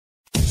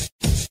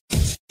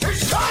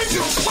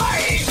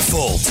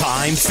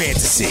Full-time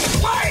fantasy.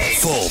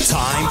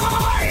 Full-time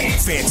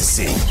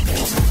fantasy.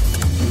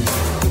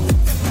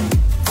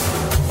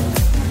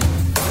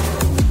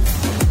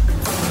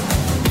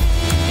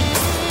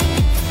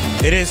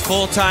 It is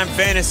Full-Time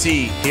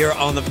Fantasy here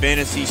on the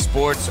Fantasy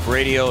Sports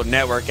Radio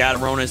Network.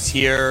 Adam Ronis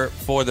here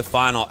for the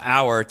final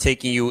hour,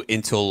 taking you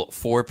until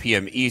 4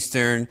 p.m.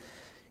 Eastern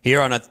here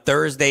on a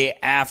Thursday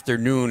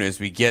afternoon as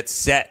we get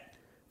set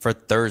for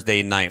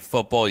Thursday Night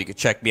Football. You can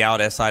check me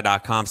out,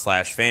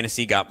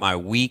 si.com/fantasy. Got my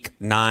Week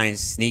 9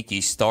 Sneaky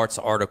Starts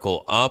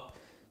article up,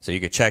 so you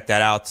can check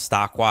that out.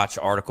 Stock Watch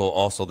article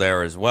also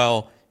there as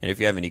well. And if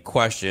you have any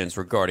questions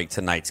regarding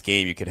tonight's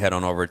game, you can head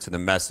on over to the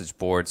message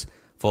boards,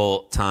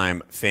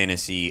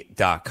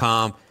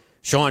 fulltimefantasy.com.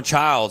 Sean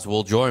Childs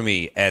will join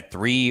me at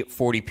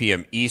 3:40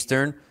 p.m.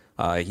 Eastern.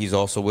 He's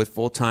also with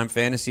Full-Time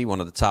Fantasy, one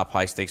of the top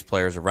high-stakes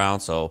players around,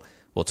 so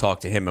we'll talk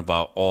to him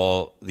about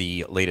all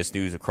the latest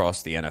news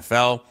across the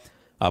NFL.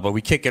 But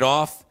we kick it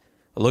off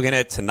looking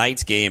at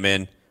tonight's game,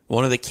 and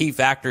one of the key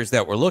factors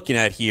that we're looking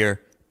at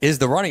here is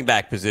the running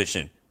back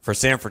position for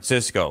San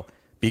Francisco,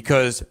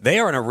 because they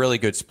are in a really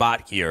good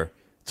spot here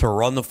to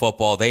run the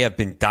football. They have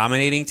been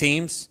dominating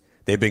teams.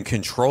 They've been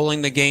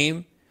controlling the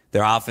game.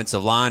 Their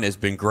offensive line has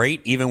been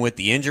great, even with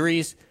the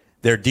injuries.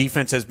 Their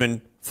defense has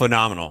been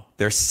phenomenal.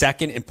 They're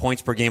second in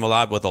points per game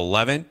allowed with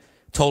 11.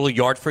 Total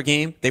yards per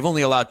game, they've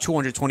only allowed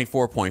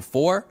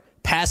 224.4.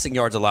 Passing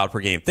yards allowed per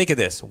game. Think of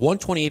this,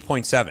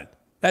 128.7.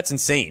 That's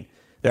insane.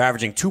 They're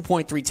averaging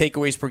 2.3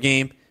 takeaways per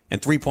game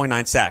and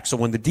 3.9 sacks. So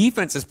when the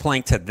defense is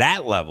playing to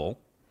that level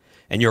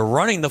and you're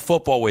running the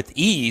football with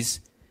ease,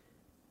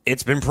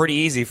 it's been pretty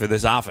easy for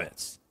this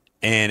offense.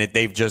 And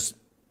they've just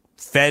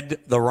fed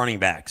the running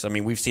backs. I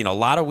mean, we've seen a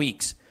lot of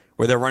weeks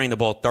where they're running the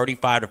ball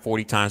 35 to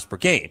 40 times per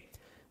game.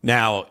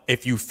 Now,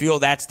 if you feel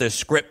that's the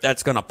script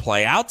that's going to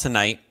play out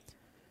tonight,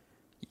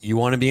 you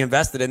want to be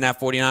invested in that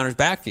 49ers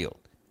backfield.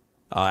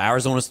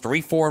 Arizona's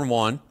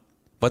 3-4-1,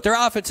 but their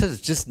offense has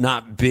just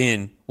not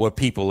been what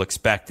people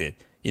expected.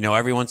 You know,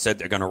 everyone said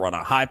they're going to run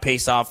a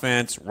high-pace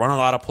offense, run a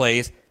lot of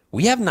plays.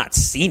 We have not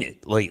seen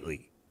it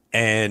lately.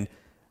 And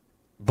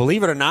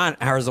believe it or not,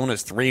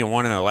 Arizona's 3-1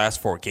 in their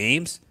last 4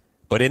 games.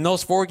 But in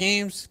those 4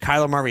 games,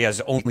 Kyler Murray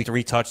has only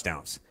 3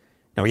 touchdowns.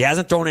 Now, he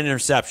hasn't thrown an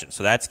interception,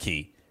 so that's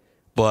key.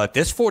 But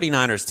this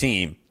 49ers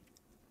team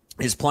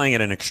is playing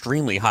at an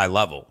extremely high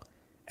level.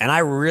 And I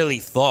really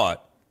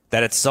thought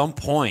that at some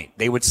point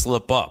they would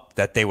slip up,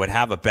 that they would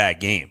have a bad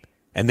game.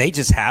 And they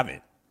just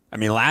haven't. I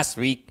mean, last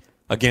week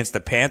against the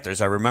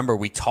Panthers, I remember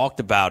we talked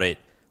about it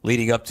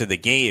leading up to the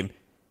game.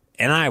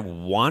 And I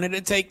wanted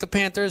to take the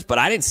Panthers, but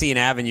I didn't see an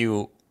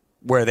avenue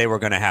where they were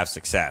going to have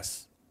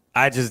success.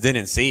 I just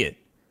didn't see it.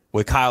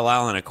 With Kyle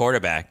Allen at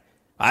quarterback,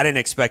 I didn't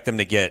expect them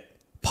to get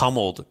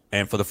pummeled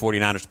and for the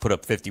 49ers to put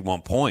up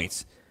 51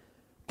 points.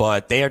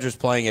 But they are just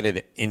playing at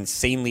an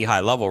insanely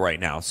high level right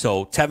now.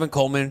 So Tevin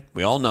Coleman,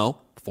 we all know,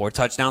 4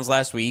 touchdowns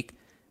last week.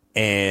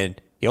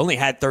 And he only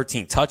had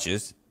 13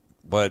 touches,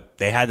 but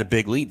they had the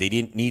big lead. They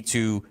didn't need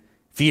to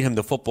feed him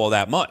the football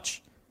that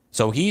much.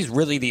 So he's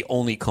really the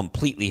only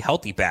completely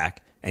healthy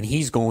back, and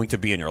he's going to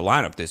be in your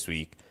lineup this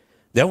week.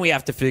 Then we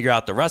have to figure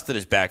out the rest of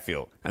this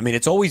backfield. I mean,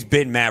 it's always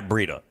been Matt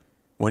Breida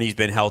when he's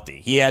been healthy.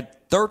 He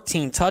had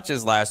 13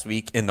 touches last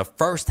week in the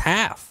first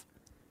half.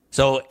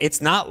 So it's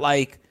not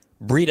like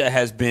Breida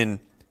has been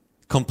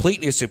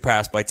completely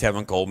surpassed by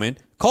Tevin Coleman.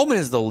 Coleman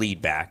is the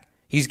lead back.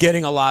 He's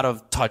getting a lot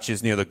of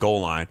touches near the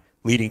goal line,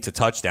 leading to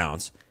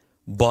touchdowns.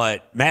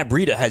 But Matt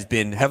Breida has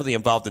been heavily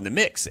involved in the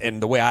mix.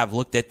 And the way I've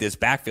looked at this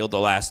backfield the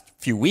last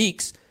few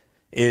weeks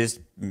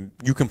is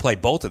you can play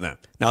both of them.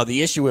 Now,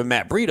 the issue with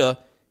Matt Breida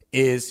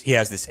is he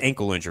has this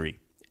ankle injury.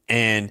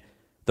 And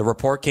the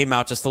report came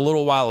out just a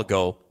little while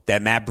ago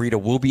that Matt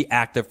Breida will be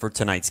active for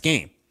tonight's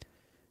game,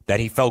 that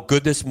he felt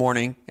good this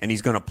morning and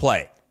he's going to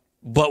play.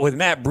 But with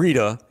Matt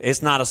Breida,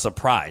 it's not a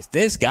surprise.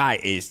 This guy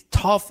is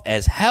tough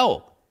as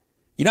hell.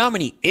 You know how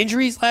many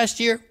injuries last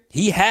year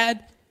he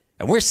had?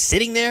 And we're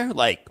sitting there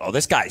like, oh,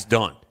 this guy's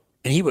done.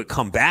 And he would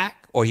come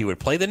back or he would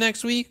play the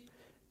next week.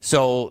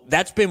 So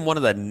that's been one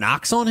of the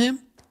knocks on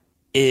him,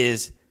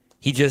 is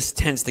he just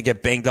tends to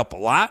get banged up a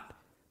lot.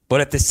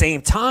 But at the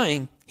same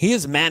time, he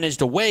has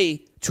managed a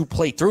way to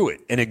play through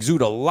it and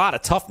exude a lot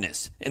of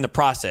toughness in the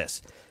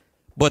process.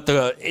 But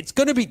it's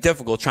going to be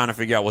difficult trying to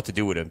figure out what to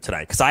do with him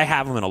tonight, because I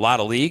have him in a lot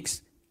of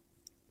leagues,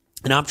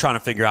 and I'm trying to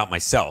figure out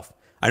myself.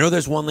 I know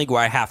there's one league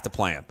where I have to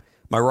play him.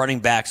 My running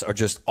backs are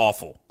just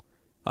awful.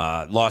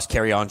 Lost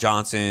Kerryon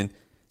Johnson,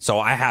 so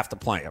I have to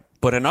play him.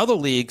 But in other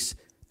leagues,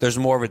 there's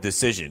more of a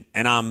decision,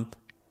 and I'm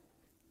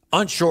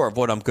unsure of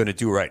what I'm going to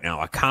do right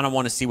now. I kind of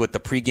want to see what the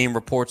pregame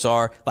reports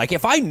are. Like,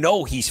 if I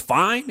know he's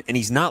fine and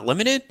he's not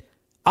limited,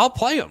 I'll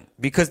play him,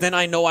 because then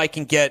I know I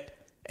can get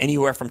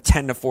anywhere from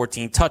 10 to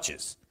 14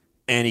 touches,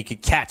 and he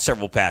could catch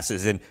several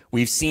passes. And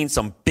we've seen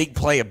some big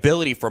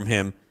playability from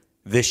him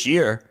this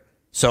year,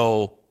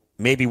 so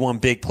maybe one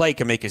big play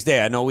can make his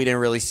day. I know we didn't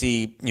really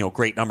see,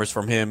 great numbers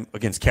from him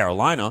against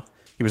Carolina.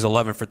 He was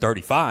 11 for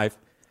 35,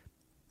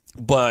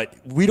 but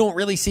we don't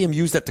really see him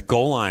used at the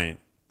goal line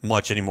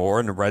much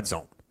anymore in the red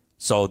zone.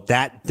 So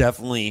that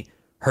definitely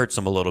hurts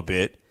him a little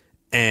bit.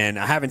 And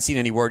I haven't seen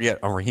any word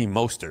yet on Raheem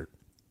Mostert,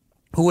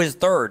 who is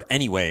third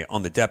anyway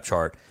on the depth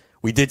chart.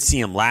 We did see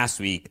him last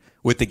week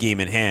with the game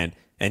in hand,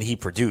 and he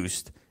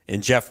produced.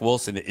 And Jeff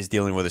Wilson is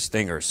dealing with a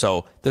stinger.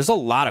 So there's a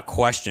lot of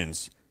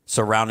questions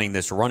surrounding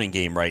this running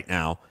game right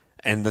now.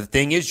 And the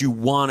thing is, you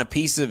want a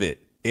piece of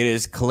it. It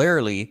is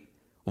clearly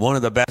one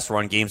of the best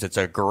run games. It's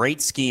a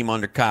great scheme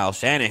under Kyle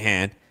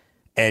Shanahan.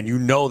 And you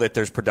know that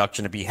there's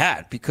production to be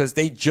had because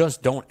they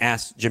just don't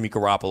ask Jimmy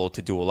Garoppolo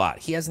to do a lot.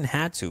 He hasn't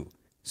had to.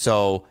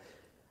 So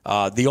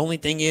the only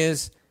thing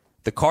is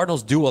the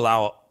Cardinals do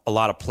allow a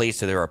lot of plays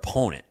to their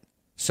opponent.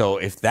 So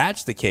if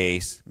that's the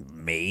case,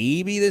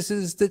 maybe this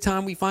is the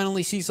time we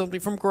finally see something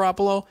from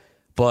Garoppolo.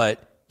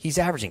 But he's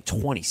averaging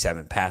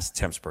 27 pass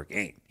attempts per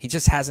game. He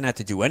just hasn't had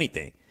to do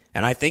anything.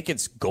 And I think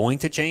it's going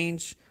to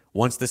change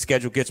once the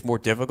schedule gets more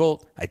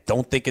difficult. I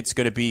don't think it's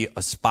going to be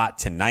a spot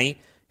tonight.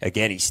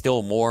 Again, he's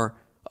still more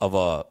of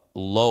a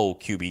low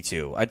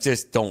QB2. I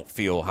just don't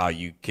feel how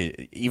you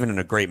could, even in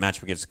a great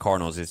matchup against the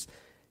Cardinals, is,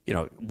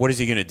 what is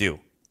he going to do?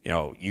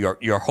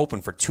 You're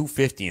hoping for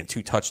 250 and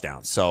 2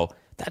 touchdowns. So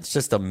that's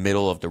just a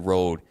middle of the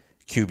road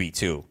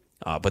QB2.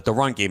 But the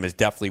run game is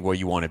definitely where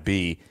you want to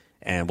be,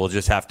 and we'll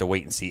just have to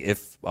wait and see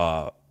if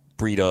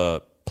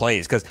Breida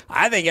plays. Because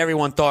I think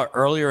everyone thought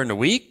earlier in the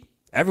week,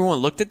 everyone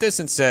looked at this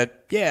and said,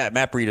 yeah,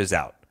 Matt Breida's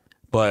out.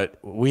 But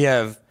we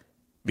have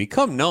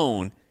become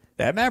known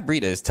that Matt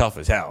Breida is tough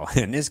as hell,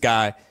 and this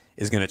guy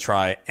is going to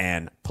try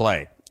and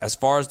play. As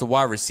far as the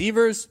wide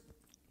receivers,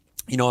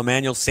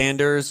 Emmanuel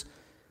Sanders,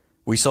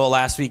 we saw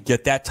last week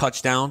get that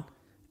touchdown,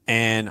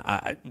 and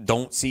I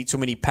don't see too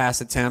many pass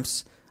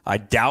attempts. I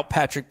doubt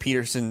Patrick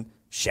Peterson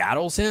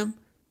shadows him.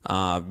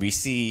 We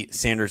see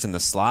Sanders in the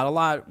slot a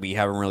lot. We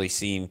haven't really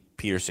seen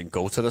Peterson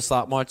go to the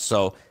slot much.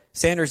 So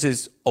Sanders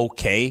is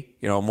okay,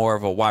 more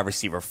of a wide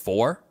receiver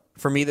 4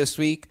 for me this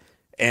week.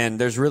 And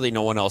there's really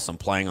no one else I'm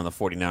playing on the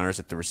 49ers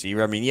at the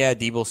receiver. I mean, yeah,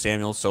 Deebo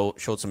Samuel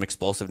showed some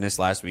explosiveness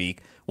last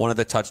week. One of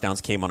the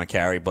touchdowns came on a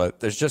carry, but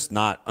there's just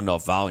not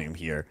enough volume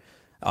here.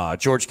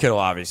 George Kittle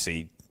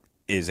obviously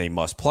is a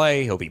must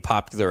play. He'll be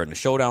popular in the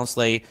showdown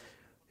slate.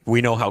 We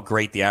know how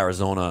bad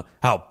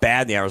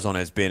the Arizona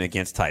has been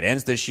against tight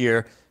ends this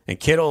year. And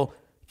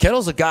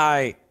Kittle's a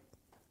guy,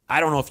 I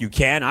don't know if you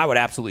can. I would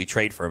absolutely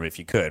trade for him if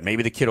you could.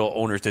 Maybe the Kittle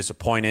owner's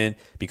disappointed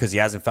because he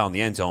hasn't found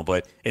the end zone,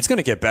 but it's going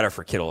to get better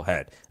for Kittle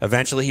ahead.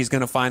 Eventually, he's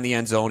going to find the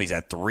end zone. He's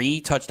had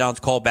 3 touchdowns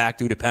called back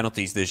due to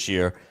penalties this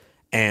year,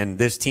 and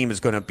this team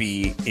is going to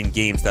be in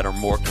games that are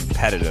more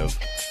competitive,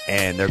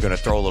 and they're going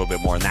to throw a little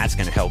bit more, and that's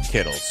going to help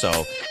Kittle.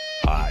 So,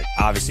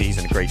 obviously, he's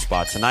in a great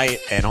spot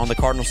tonight. And on the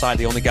Cardinal side,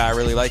 the only guy I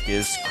really like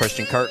is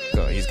Christian Kirk.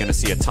 He's going to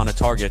see a ton of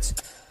targets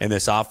in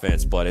this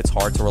offense, but it's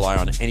hard to rely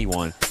on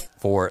anyone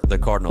for the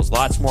Cardinals.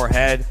 Lots more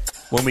ahead.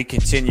 When we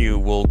continue,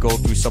 we'll go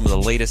through some of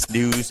the latest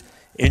news,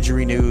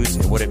 injury news,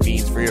 and what it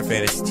means for your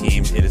fantasy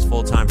team. It is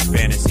Full-Time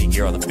Fantasy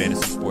here on the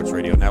Fantasy Sports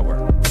Radio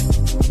Network.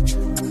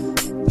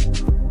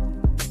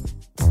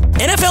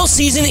 NFL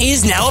season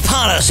is now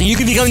upon us, and you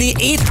can become the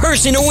 8th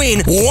person to win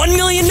 $1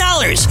 million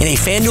in a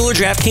FanDuel or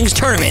DraftKings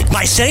tournament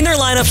by setting their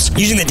lineups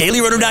using the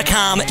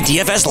DailyRoto.com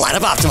DFS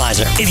Lineup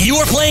Optimizer. If you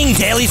are playing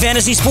daily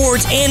fantasy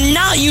sports and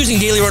not using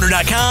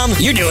DailyRoto.com,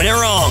 you're doing it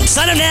wrong.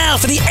 Sign up now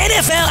for the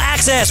NFL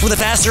access with a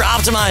faster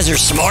optimizer,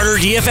 smarter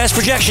DFS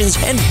projections,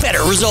 and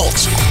better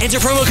results. Enter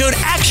promo code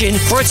ACTION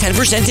for a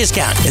 10%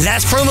 discount.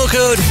 That's promo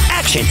code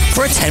ACTION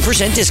for a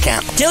 10%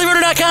 discount.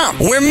 DailyRoto.com,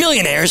 where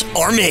millionaires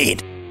are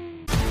made.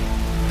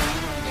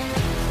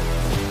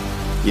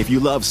 If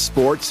you love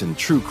sports and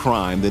true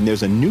crime, then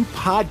there's a new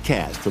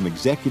podcast from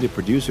executive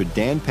producer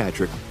Dan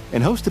Patrick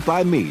and hosted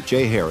by me,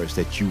 Jay Harris,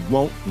 that you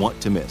won't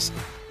want to miss.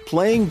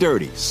 Playing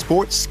Dirty: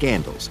 Sports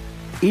Scandals.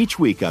 Each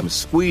week, I'm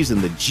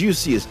squeezing the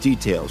juiciest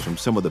details from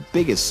some of the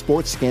biggest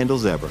sports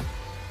scandals ever.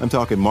 I'm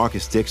talking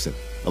Marcus Dixon,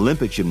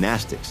 Olympic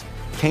gymnastics,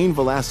 Cain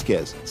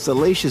Velasquez,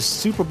 salacious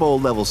Super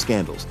Bowl-level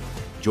scandals.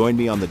 Join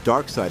me on the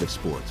dark side of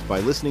sports by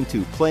listening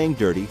to Playing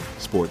Dirty: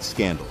 Sports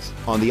Scandals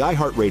on the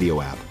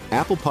iHeartRadio app,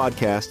 Apple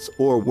Podcasts,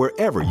 or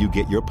wherever you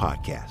get your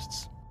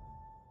podcasts.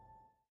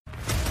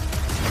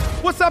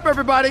 What's up,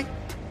 everybody?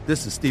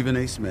 This is Stephen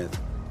A. Smith.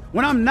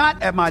 When I'm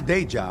not at my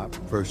day job,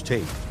 First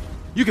Take,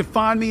 you can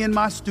find me in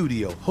my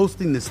studio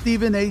hosting the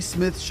Stephen A.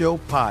 Smith Show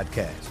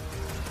podcast.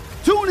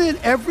 Tune in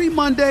every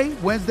Monday,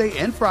 Wednesday,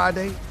 and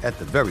Friday, at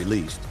the very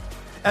least,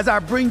 as I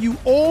bring you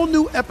all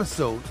new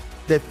episodes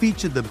that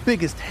feature the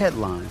biggest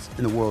headlines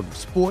in the world of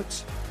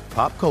sports,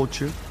 pop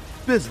culture,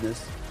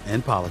 business,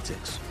 and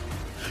politics.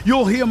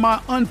 You'll hear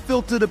my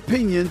unfiltered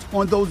opinions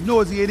on those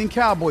nauseating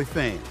Cowboy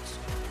fans,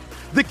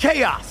 the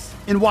chaos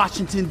in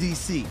Washington,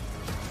 D.C.,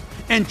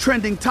 and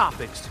trending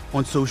topics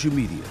on social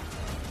media,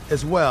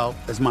 as well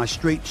as my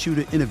straight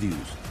shooter interviews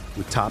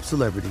with top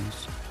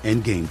celebrities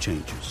and game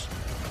changers.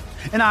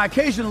 And I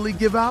occasionally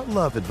give out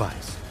love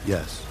advice.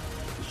 Yes,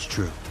 it's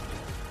true.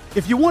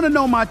 If you want to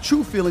know my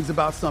true feelings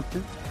about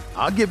something,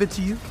 I'll give it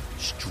to you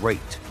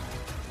straight.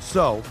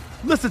 So,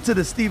 listen to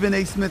the Stephen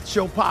A. Smith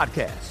Show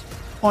podcast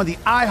on the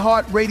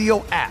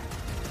iHeartRadio app,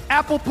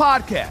 Apple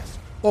Podcasts,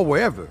 or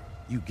wherever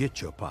you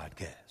get your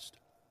podcast.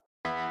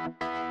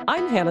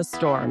 I'm Hannah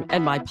Storm,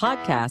 and my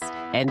podcast,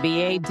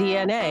 NBA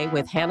DNA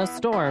with Hannah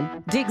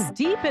Storm, digs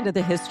deep into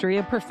the history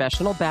of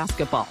professional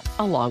basketball,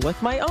 along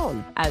with my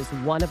own, as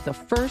one of the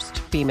first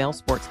female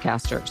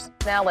sportscasters.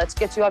 Now let's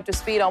get you up to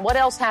speed on what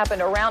else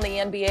happened around the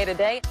NBA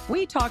today.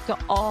 We talked to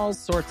all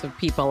sorts of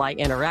people I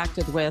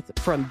interacted with,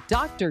 from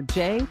Dr.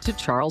 J to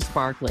Charles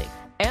Barkley,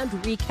 and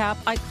recap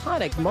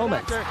iconic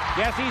moments.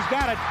 Yes, he's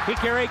got it.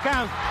 Here he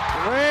comes.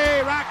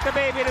 Way rock the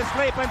baby to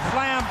sleep and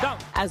slam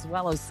dunk. As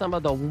well as some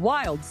of the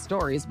wild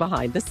stories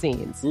behind the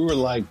scenes. We were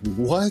like,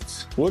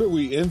 what? What are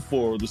we in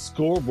for? The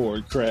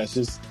scoreboard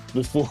crashes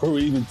before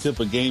we even tip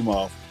a game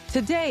off.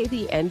 Today,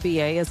 the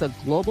NBA is a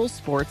global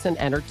sports and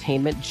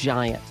entertainment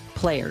giant.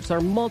 Players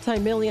are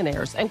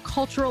multimillionaires and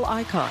cultural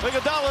icons.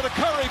 Iguodala to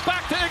Curry,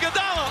 back to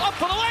Iguodala, up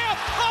for the layup.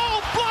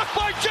 Oh, blocked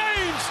by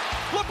James.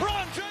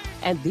 LeBron James.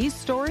 And these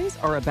stories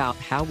are about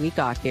how we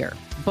got here,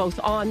 both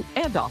on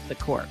and off the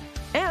court.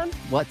 And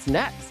what's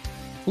next?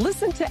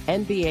 Listen to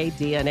NBA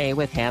DNA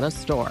with Hannah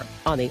Storm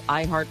on the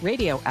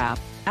iHeartRadio app,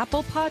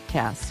 Apple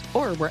Podcasts,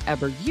 or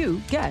wherever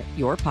you get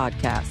your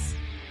podcasts.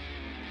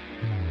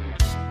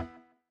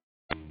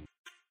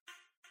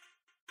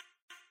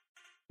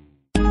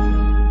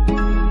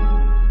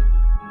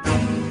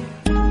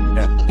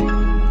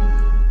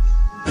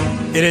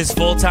 It is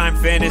Full-Time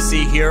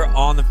Fantasy here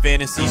on the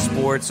Fantasy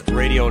Sports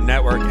Radio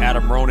Network.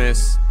 Adam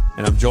Ronis,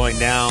 and I'm joined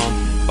now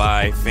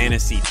by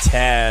Fantasy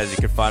Taz. You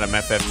can find him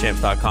at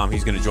ffchamps.com.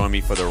 He's going to join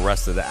me for the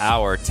rest of the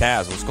hour.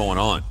 Taz, what's going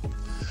on?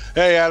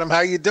 Hey, Adam,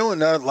 how you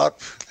doing? A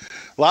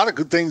lot of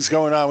good things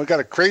going on. We got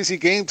a crazy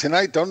game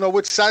tonight. Don't know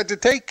which side to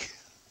take.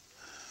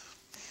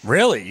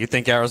 Really? You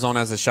think Arizona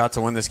has a shot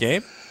to win this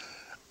game?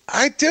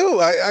 I do.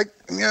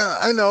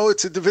 I know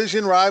it's a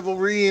division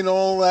rivalry and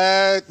all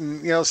that,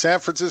 and San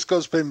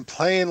Francisco's been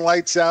playing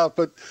lights out,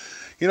 but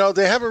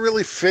they haven't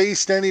really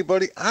faced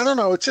anybody. I don't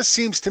know. It just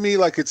seems to me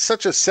like it's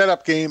such a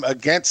setup game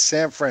against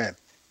San Fran.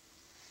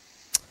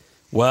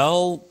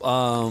 Well,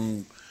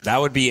 that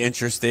would be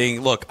interesting.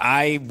 Look,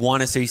 I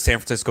want to see San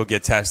Francisco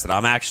get tested.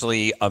 I'm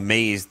actually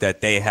amazed that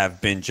they have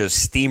been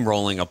just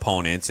steamrolling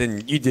opponents,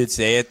 and you did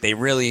say it. They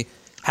really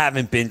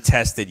haven't been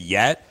tested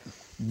yet.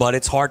 But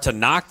it's hard to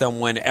knock them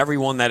when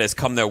everyone that has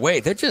come their way,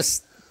 they're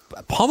just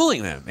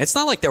pummeling them. It's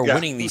not like they're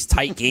winning these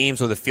tight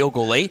games with a field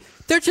goal late.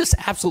 They're just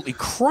absolutely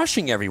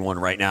crushing everyone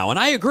right now. And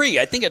I agree.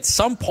 I think at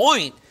some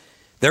point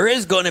there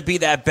is going to be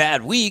that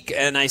bad week,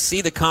 and I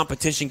see the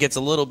competition gets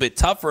a little bit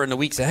tougher in the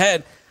weeks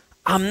ahead.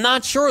 I'm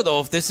not sure,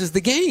 though, if this is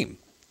the game.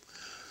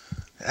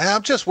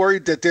 I'm just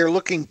worried that they're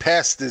looking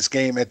past this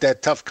game at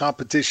that tough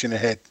competition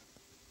ahead.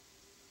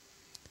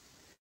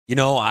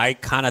 I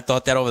kind of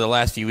thought that over the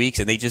last few weeks,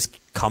 and they just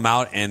come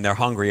out and they're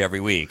hungry every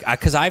week.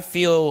 Because I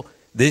feel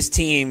this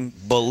team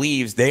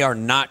believes they are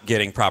not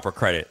getting proper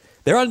credit.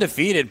 They're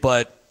undefeated,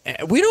 but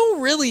we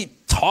don't really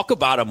talk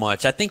about it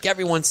much. I think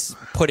everyone's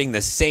putting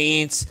the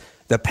Saints,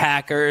 the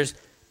Packers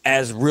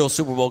as real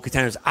Super Bowl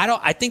contenders.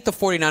 I think the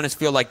 49ers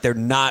feel like they're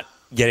not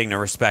getting the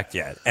respect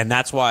yet, and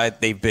that's why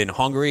they've been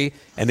hungry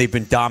and they've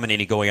been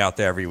dominating going out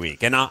there every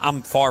week. And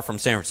I'm far from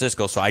San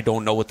Francisco, so I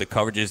don't know what the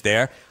coverage is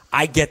there.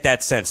 I get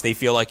that sense. They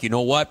feel like,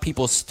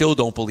 people still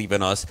don't believe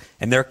in us,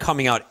 and they're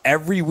coming out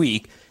every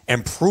week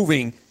and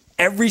proving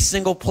every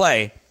single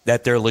play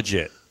that they're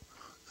legit.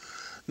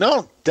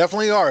 No,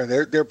 definitely are.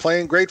 They're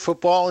playing great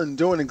football and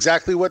doing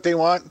exactly what they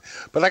want.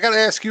 But I got to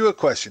ask you a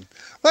question.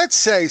 Let's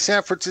say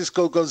San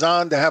Francisco goes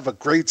on to have a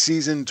great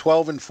season,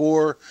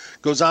 12-4,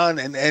 goes on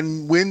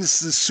and wins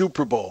the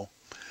Super Bowl.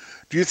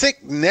 Do you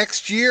think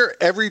next year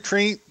every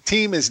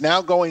team is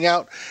now going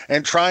out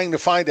and trying to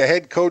find a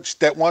head coach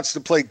that wants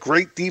to play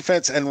great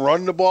defense and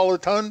run the ball a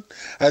ton,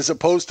 as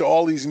opposed to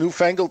all these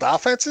newfangled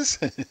offenses?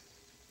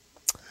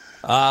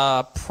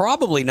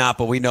 Probably not,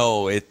 but we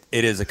know it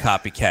is a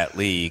copycat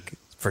league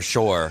for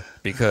sure,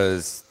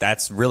 because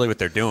that's really what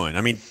they're doing.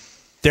 I mean,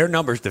 their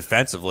numbers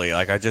defensively,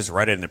 like I just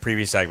read it in the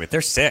previous segment,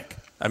 they're sick.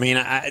 I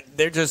mean,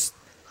 they're just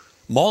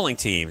mauling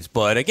teams.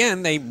 But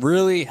again, they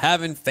really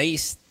haven't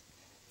faced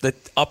the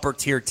upper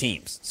tier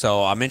teams.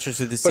 So I'm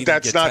interested to see them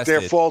get tested. But that's not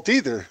their fault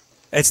either.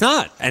 It's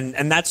not.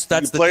 And that's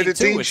the thing, too. You play the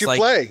teams you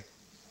play.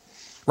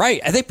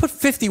 Right. And they put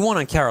 51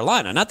 on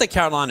Carolina. Not that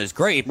Carolina is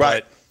great,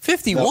 but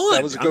 51. No,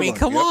 that was a good one.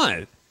 Come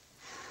on.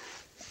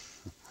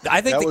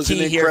 I think the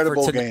key here for tonight. That was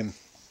an incredible game.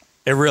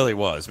 It really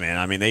was, man.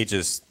 I mean, they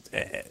just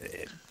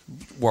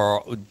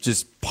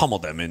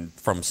pummeled them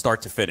from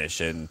start to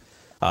finish. And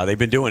they've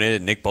been doing it,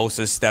 and Nick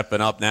Bosa's stepping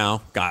up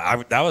now.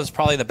 God, that was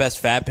probably the best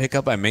Fab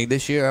pickup I made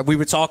this year. We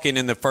were talking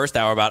in the first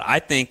hour about,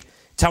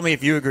 tell me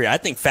if you agree, I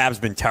think Fab's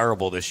been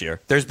terrible this year.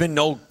 There's been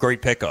no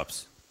great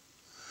pickups.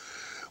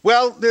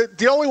 Well,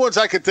 the only ones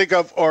I could think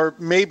of are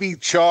maybe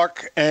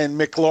Chalk and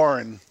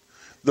McLaurin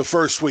the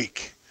first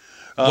week.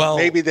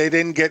 Maybe they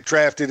didn't get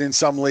drafted in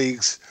some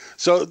leagues.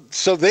 So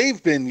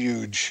they've been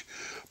huge.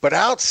 But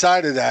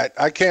outside of that,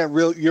 I can't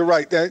really. You're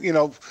right.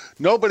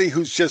 Nobody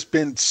who's just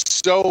been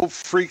so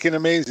freaking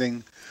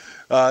amazing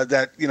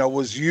that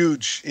was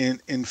huge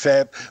in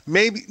Fab.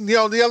 Maybe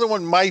the other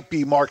one might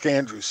be Mark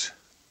Andrews.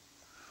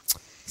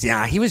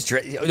 Yeah, he was.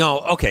 No,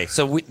 okay.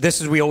 So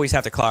we always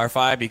have to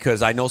clarify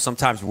because I know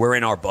sometimes we're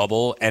in our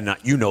bubble, and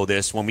you know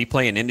this. When we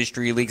play in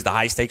industry leagues, the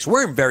high stakes,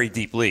 we're in very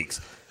deep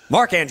leagues.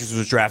 Mark Andrews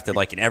was drafted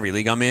like in every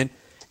league I'm in,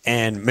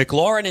 and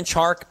McLaurin and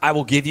Chark, I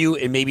will give you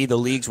in maybe the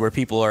leagues where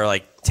people are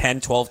like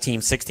 10, 12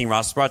 teams, 16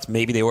 roster spots,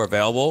 maybe they were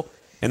available.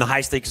 In the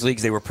high stakes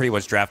leagues, they were pretty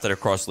much drafted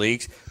across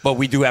leagues, but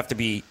we do have to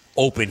be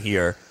open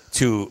here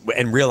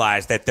and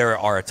realize that there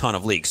are a ton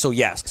of leagues. So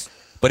yes.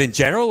 But in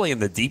generally in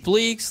the deep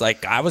leagues,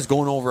 like I was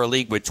going over a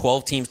league with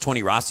 12 teams,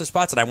 20 roster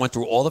spots, and I went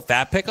through all the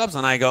fab pickups,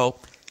 and I go,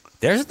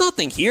 there's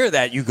nothing here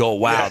that you go,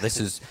 wow, this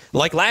is –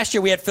 like last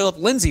year we had Philip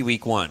Lindsay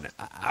week 1.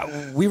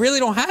 We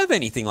really don't have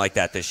anything like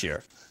that this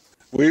year.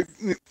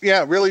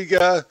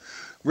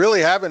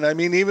 Really haven't. I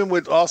mean, even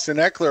with Austin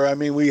Eckler, I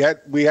mean, we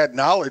had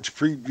knowledge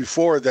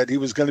before that he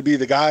was going to be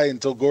the guy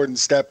until Gordon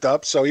stepped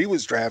up, so he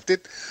was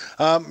drafted.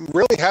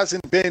 Really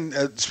hasn't been,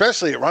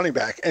 especially at running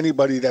back,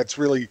 anybody that's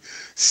really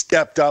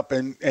stepped up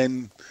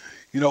and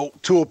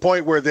to a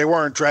point where they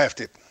weren't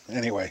drafted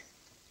anyway.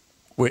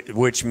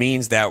 Which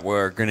means that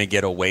we're going to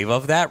get a wave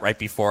of that right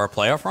before our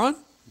playoff run?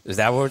 Is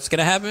that what's going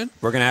to happen?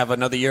 We're going to have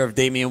another year of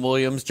Damian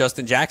Williams,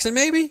 Justin Jackson,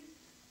 maybe?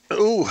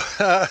 Ooh,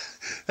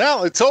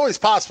 well, it's always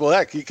possible.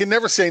 Heck, you can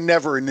never say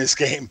never in this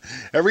game.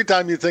 Every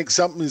time you think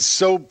something is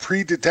so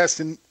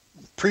predetermined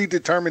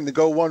to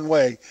go one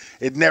way,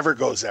 it never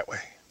goes that way.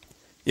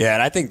 Yeah,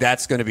 and I think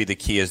that's going to be the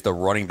key is the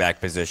running back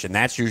position.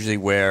 That's usually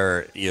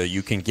where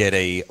you can get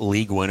a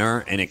league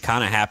winner, and it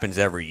kind of happens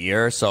every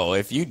year. So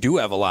if you do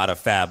have a lot of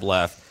fab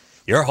left,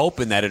 you're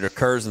hoping that it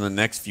occurs in the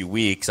next few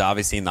weeks.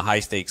 Obviously, in the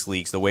high-stakes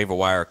leagues, the waiver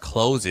wire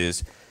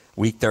closes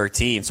Week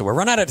 13. So we're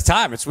running out of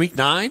time. It's Week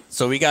 9.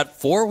 So we got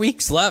 4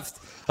 weeks left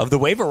of the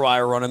waiver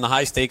wire run in the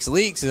high-stakes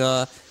leagues.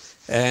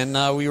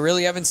 And we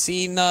really haven't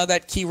seen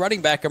that key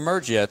running back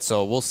emerge yet.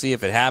 So we'll see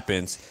if it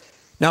happens.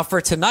 Now,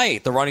 for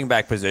tonight, the running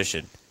back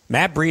position,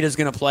 Matt Breida's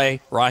going to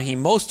play.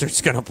 Raheem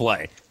Mostert's going to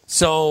play.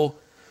 So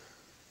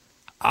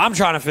I'm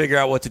trying to figure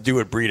out what to do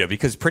with Breida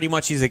because pretty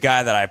much he's a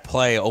guy that I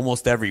play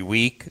almost every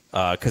week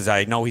because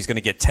I know he's going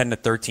to get 10 to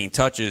 13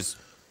 touches.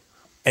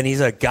 And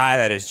he's a guy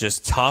that is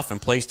just tough and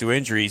plays through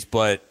injuries,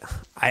 but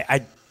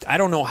I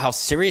don't know how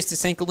serious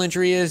this ankle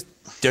injury is.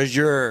 Does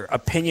your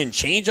opinion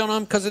change on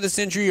him because of this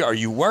injury? Are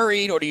you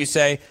worried, or do you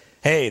say,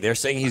 hey, they're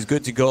saying he's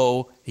good to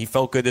go, he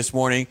felt good this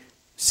morning,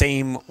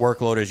 same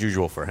workload as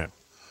usual for him?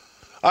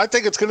 I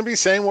think it's going to be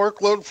same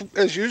workload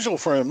as usual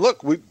for him.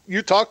 Look,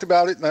 you talked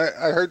about it, and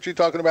I heard you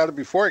talking about it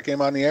before it came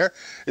on the air,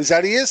 is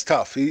that he is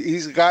tough.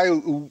 He's a guy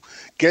who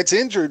gets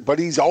injured, but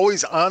he's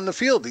always on the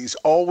field. He's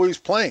always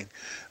playing.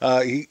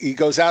 He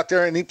goes out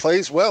there and he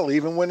plays well,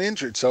 even when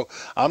injured. So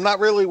I'm not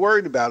really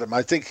worried about him.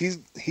 I think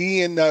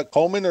he and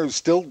Coleman are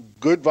still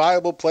good,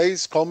 viable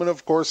plays. Coleman,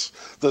 of course,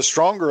 the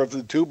stronger of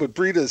the two, but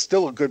Breida is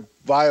still a good,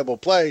 viable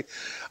play.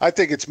 I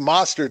think it's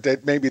Mostert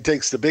that maybe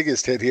takes the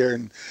biggest hit here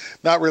and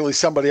not really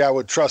somebody I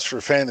would trust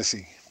for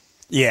fantasy.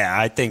 Yeah,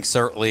 I think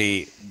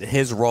certainly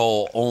his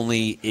role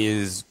only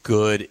is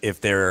good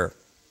if they're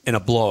in a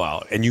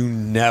blowout, and you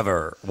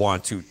never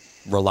want to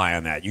rely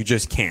on that. You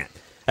just can't.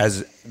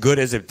 As good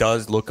as it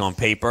does look on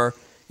paper,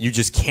 you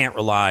just can't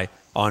rely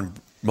on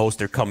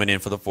Mostert coming in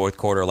for the fourth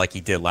quarter like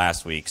he did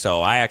last week.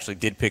 So I actually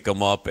did pick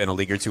him up in a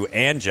league or two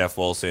and Jeff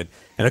Wilson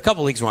in a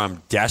couple leagues where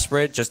I'm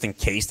desperate just in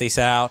case they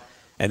sat out,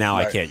 and now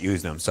I can't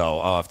use them. So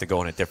I'll have to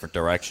go in a different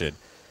direction.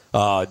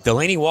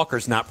 Delaney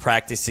Walker's not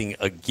practicing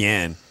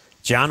again.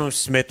 Jonnu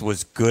Smith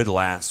was good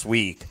last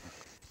week.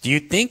 Do you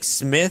think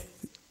Smith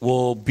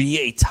will be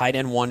a tight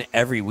end one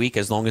every week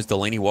as long as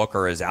Delaney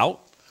Walker is out?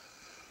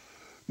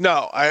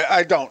 No,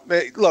 I don't.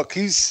 Look,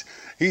 he's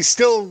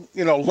still,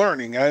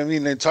 learning. I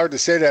mean, it's hard to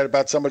say that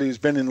about somebody who's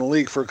been in the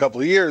league for a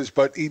couple of years,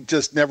 but he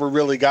just never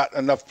really got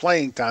enough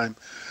playing time.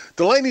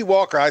 Delaney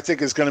Walker, I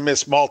think, is going to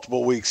miss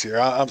multiple weeks here.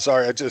 I'm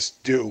sorry, I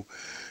just do.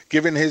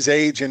 Given his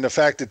age and the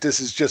fact that this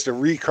is just a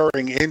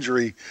recurring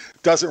injury,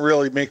 doesn't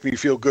really make me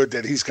feel good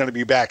that he's going to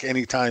be back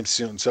anytime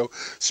soon. So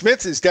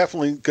Smith is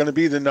definitely going to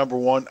be the number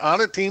one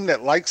on a team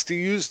that likes to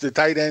use the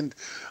tight end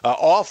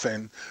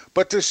often.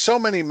 But there's so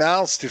many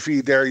mouths to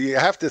feed there. You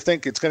have to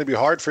think it's going to be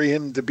hard for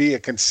him to be a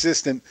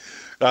consistent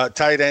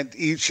tight end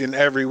each and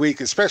every week,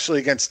 especially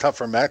against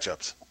tougher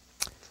matchups.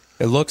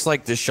 It looks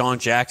like Deshaun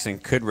Jackson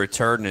could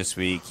return this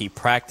week. He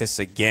practiced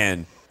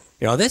again.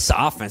 This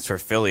offense for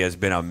Philly has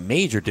been a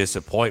major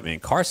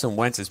disappointment. Carson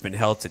Wentz has been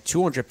held to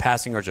 200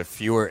 passing yards or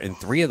fewer in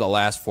 3 of the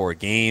last 4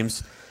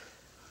 games.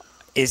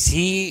 Is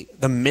he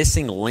the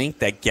missing link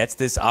that gets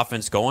this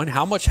offense going?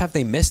 How much have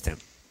they missed him?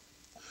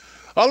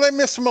 Oh, they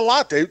missed him a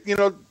lot.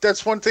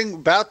 That's one thing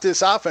about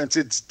this offense.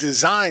 It's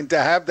designed to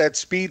have that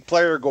speed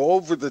player go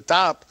over the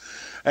top.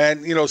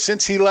 And,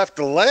 since he left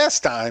the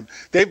last time,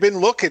 they've been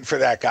looking for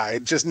that guy.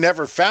 Just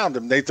never found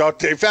him. They thought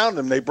they found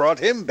him. They brought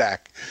him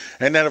back.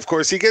 And then, of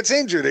course, he gets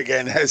injured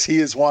again, as he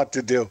is wont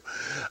to do.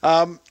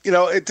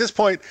 At this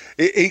point,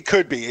 he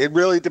could be. It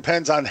really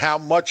depends on how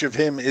much of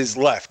him is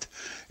left.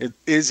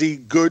 Is he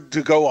good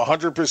to go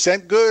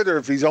 100% good, or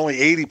if he's only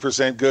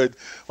 80% good,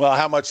 well,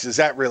 how much does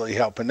that really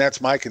help? And that's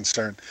my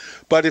concern.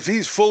 But if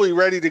he's fully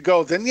ready to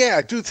go, then, yeah,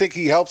 I do think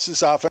he helps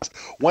his offense.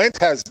 Wentz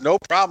has no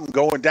problem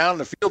going down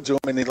the field to him,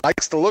 and he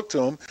likes to look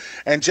to him.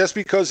 And just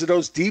because of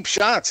those deep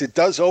shots, it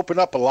does open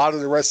up a lot of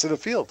the rest of the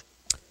field.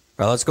 All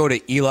right, let's go to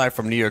Eli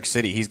from New York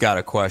City. He's got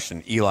a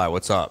question. Eli,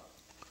 what's up?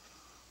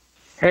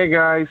 Hey,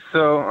 guys.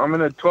 So I'm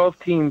in a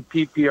 12-team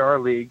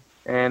PPR league,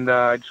 and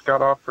I just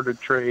got offered a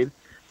trade.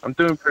 I'm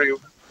doing pretty.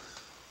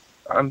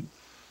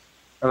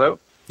 Hello?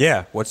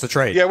 Yeah. What's the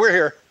trade? Yeah, we're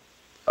here.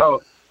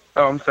 Oh,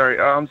 I'm sorry.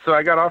 So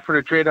I got offered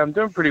a trade. I'm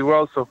doing pretty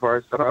well so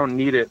far, so I don't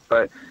need it.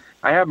 But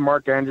I have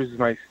Mark Andrews as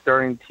my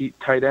starting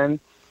tight end.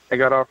 I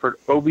got offered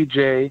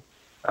OBJ.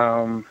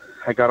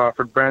 I got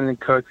offered Brandon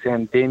Cooks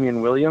and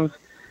Damian Williams,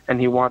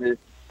 and he wanted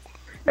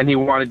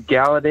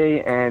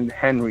Galladay and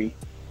Henry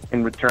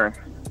in return.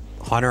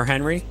 Hunter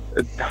Henry?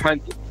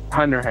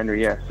 Hunter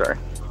Henry. Yeah. Sorry.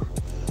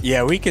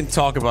 Yeah, we can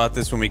talk about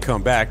this when we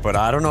come back, but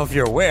I don't know if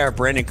you're aware,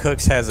 Brandon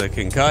Cooks has a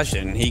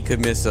concussion. He could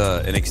miss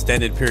an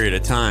extended period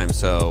of time,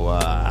 so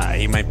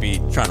he might be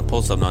trying to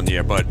pull something on the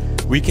air. But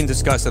we can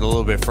discuss it a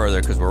little bit further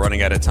because we're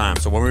running out of time.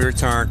 So when we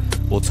return,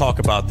 we'll talk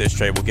about this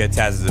trade. We'll get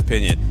Taz's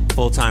opinion.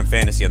 Full-time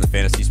Fantasy on the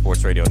Fantasy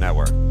Sports Radio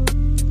Network.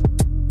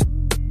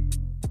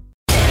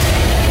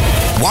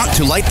 Want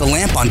to light the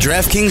lamp on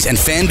DraftKings and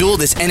FanDuel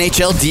this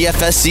NHL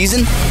DFS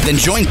season? Then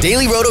join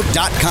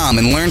DailyRoto.com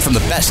and learn from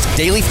the best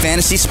daily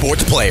fantasy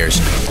sports players.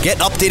 Get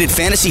updated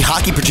fantasy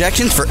hockey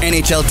projections for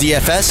NHL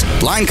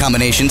DFS, line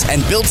combinations,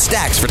 and build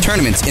stacks for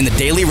tournaments in the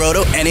Daily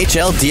Roto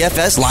NHL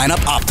DFS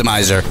Lineup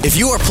Optimizer. If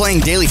you are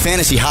playing daily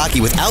fantasy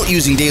hockey without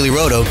using Daily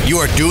Roto, you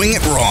are doing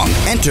it wrong.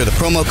 Enter the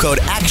promo code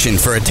ACTION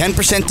for a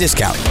 10%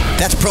 discount.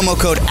 That's promo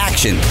code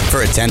ACTION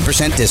for a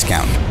 10%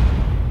 discount.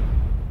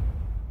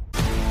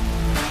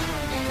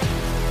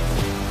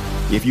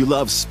 If you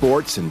love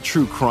sports and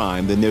true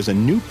crime, then there's a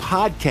new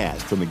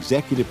podcast from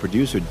executive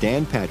producer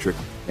Dan Patrick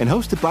and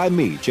hosted by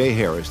me, Jay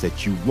Harris,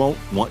 that you won't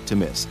want to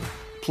miss.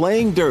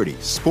 Playing Dirty: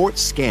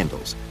 Sports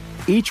Scandals.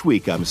 Each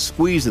week, I'm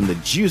squeezing the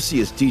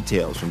juiciest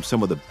details from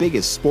some of the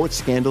biggest sports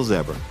scandals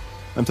ever.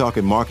 I'm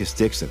talking Marcus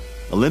Dixon,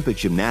 Olympic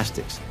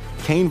gymnastics,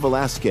 Cain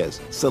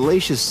Velasquez,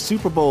 salacious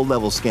Super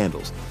Bowl-level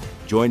scandals.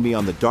 Join me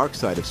on the dark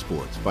side of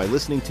sports by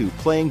listening to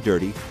Playing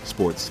Dirty: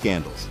 Sports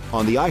Scandals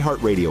on the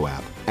iHeartRadio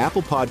app,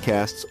 Apple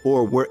Podcasts,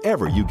 or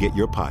wherever you get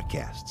your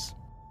podcasts.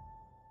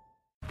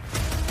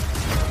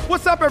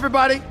 What's up,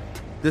 everybody?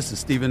 This is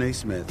Stephen A.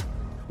 Smith.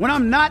 When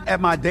I'm not at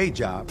my day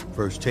job,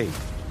 First Take,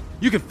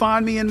 you can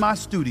find me in my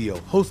studio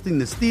hosting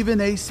the Stephen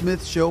A.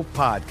 Smith Show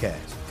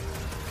podcast.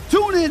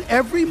 Tune in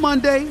every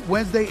Monday,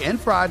 Wednesday, and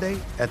Friday,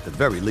 at the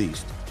very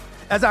least,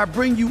 as I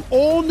bring you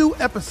all new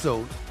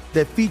episodes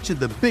that feature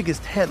the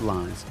biggest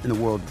headlines in the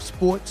world of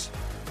sports,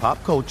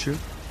 pop culture,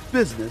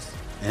 business,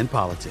 and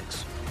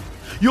politics.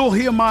 You'll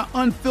hear my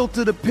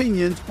unfiltered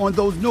opinions on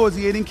those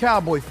nauseating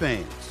Cowboy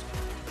fans,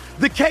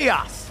 the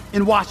chaos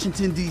in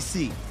Washington,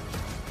 D.C.,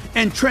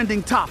 and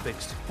trending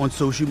topics on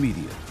social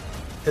media,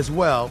 as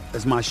well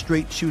as my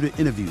straight shooter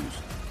interviews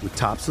with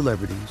top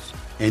celebrities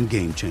and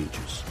game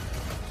changers.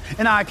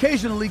 And I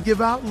occasionally give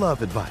out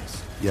love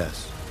advice.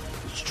 Yes,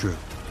 it's true.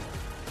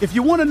 If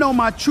you want to know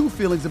my true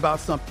feelings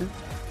about something,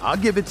 I'll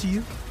give it to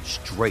you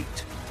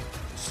straight.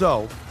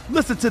 So,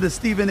 listen to the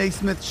Stephen A.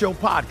 Smith Show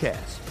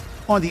podcast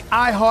on the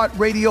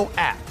iHeartRadio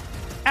app,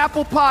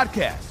 Apple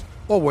Podcasts,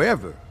 or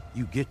wherever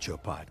you get your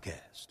podcast.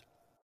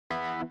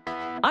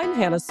 I'm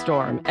Hannah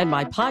Storm, and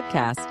my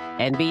podcast,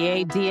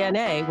 NBA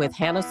DNA with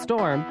Hannah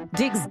Storm,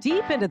 digs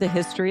deep into the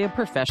history of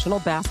professional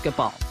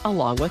basketball,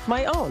 along with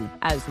my own,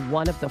 as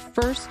one of the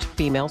first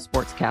female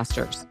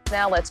sportscasters.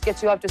 Now let's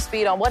get you up to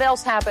speed on what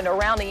else happened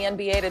around the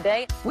NBA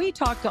today. We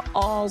talked to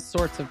all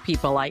sorts of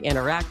people I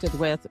interacted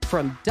with,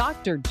 from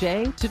Dr.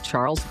 J to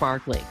Charles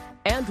Barkley,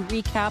 and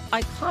recap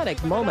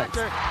iconic moments.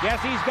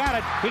 Yes, he's got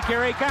it.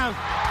 Here he comes.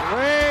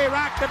 Ray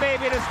rocked the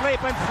baby to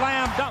sleep and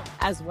slam dunk.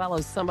 As well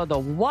as some of the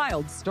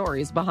wild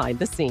stories behind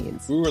the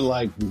scenes. We were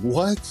like,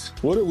 what?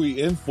 What are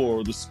we in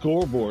for? The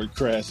scoreboard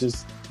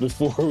crashes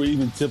before we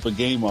even tip a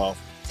game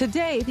off.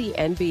 Today, the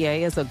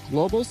NBA is a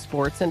global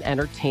sports and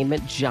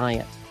entertainment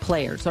giant.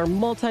 Players are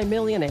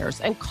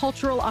multimillionaires and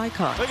cultural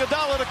icons.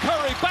 Iguodala to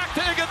Curry, back to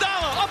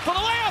Iguodala, up for the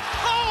layup.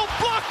 Oh,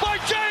 blocked by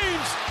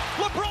James.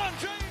 LeBron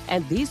James.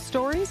 And these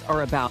stories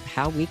are about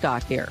how we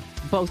got here,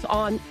 both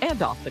on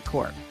and off the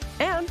court.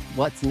 And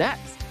what's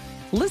next?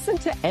 Listen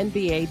to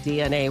NBA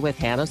DNA with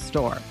Hannah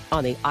Storm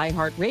on the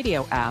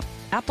iHeartRadio app,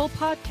 Apple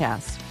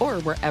Podcasts,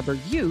 or wherever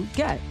you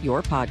get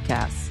your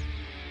podcasts.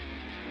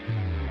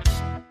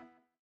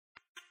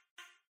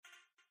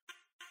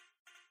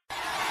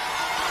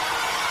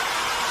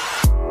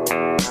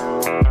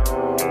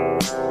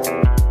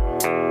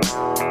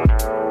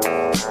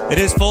 It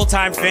is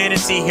Full-Time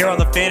Fantasy here on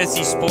the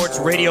Fantasy Sports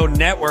Radio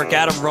Network.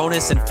 Adam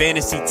Ronis and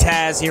Fantasy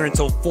Taz here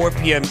until 4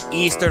 p.m.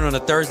 Eastern on a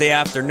Thursday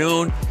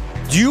afternoon.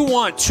 Do you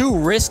want 2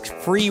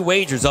 risk-free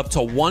wagers up to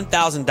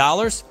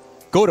 $1,000?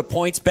 Go to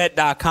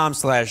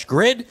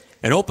pointsbet.com/grid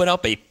and open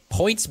up a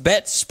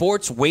PointsBet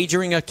sports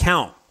wagering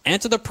account.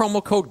 enter the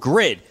promo code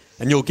GRID,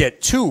 and you'll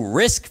get 2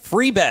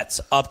 risk-free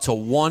bets up to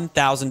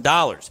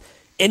 $1,000.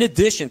 In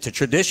addition to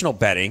traditional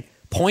betting,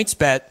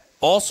 PointsBet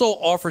also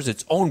offers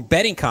its own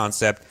betting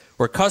concept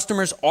where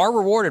customers are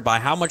rewarded by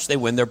how much they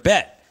win their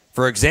bet.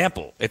 For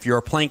example, if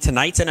you're playing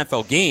tonight's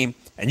NFL game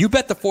and you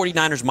bet the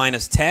 49ers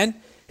minus 10,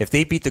 if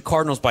they beat the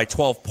Cardinals by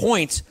 12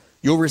 points,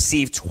 you'll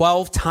receive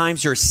 12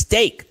 times your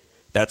stake.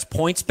 That's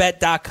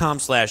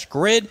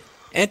pointsbet.com/grid.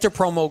 Enter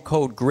promo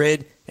code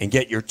GRID and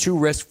get your 2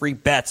 risk-free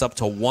bets up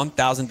to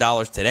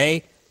 $1,000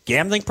 today.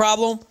 Gambling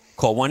problem?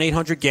 Call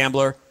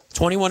 1-800-GAMBLER.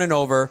 21 and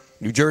over.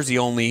 New Jersey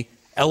only.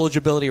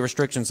 Eligibility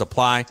restrictions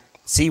apply.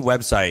 See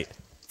website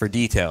for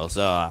details.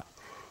 I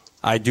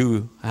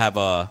do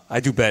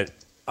bet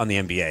on the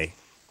NBA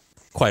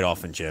quite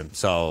often, Jim.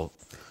 So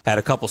had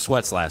a couple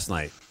sweats last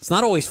night. It's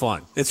not always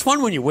fun. It's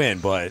fun when you win,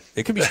 but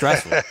it can be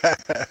stressful.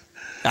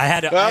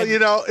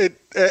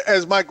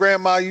 As my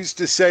grandma used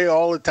to say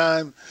all the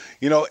time,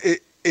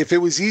 if it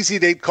was easy,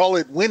 they'd call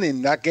it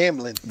winning, not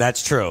gambling.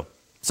 That's true.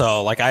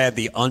 So, I had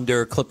the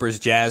under Clippers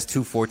Jazz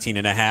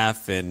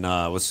 214.5 and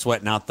was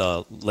sweating out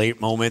the late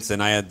moments,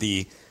 and I had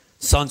the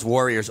Suns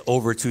Warriors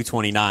over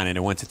 229, and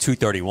it went to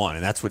 231,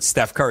 and that's with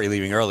Steph Curry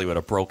leaving early with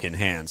a broken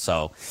hand.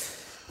 So,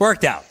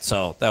 worked out.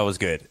 So, that was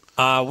good.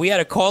 We had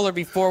a caller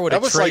before with a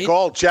trade. That was like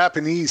all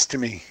Japanese to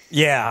me.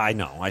 Yeah, I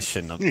know. I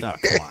shouldn't have. Oh,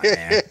 come on,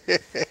 man.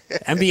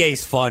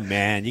 NBA's fun,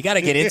 man. You got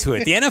to get into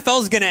it. The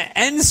NFL's going to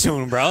end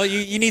soon, bro.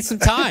 You need some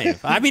time.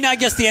 I mean, I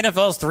guess the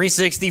NFL's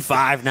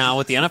 365 now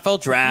with the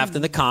NFL draft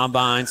and the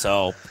combine,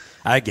 so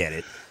I get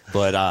it.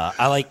 But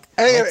I like.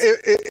 Hey,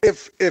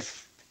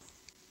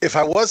 if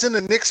I wasn't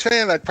a Knicks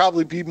fan, I'd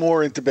probably be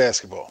more into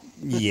basketball.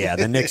 Yeah,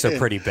 the Knicks are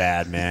pretty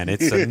bad, man.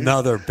 It's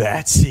another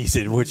bad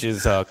season, which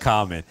is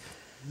common.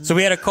 So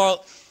we had a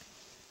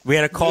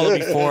caller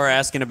before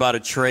asking about a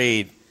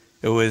trade.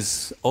 It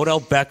was Odell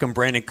Beckham,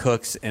 Brandon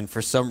Cooks, and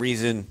for some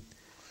reason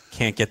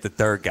can't get the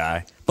third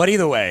guy. But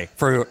either way,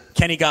 for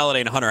Kenny Golladay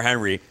and Hunter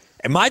Henry.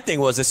 And my thing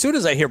was, as soon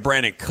as I hear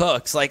Brandon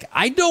Cooks, I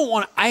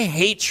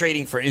hate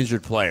trading for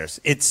injured players.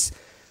 It's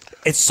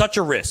such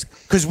a risk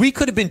because we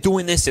could have been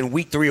doing this in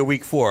week 3 or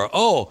week 4.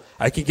 Oh,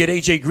 I could get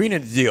A.J. Green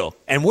in the deal.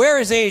 And where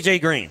is A.J.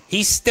 Green?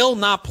 He's still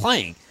not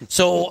playing.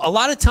 So a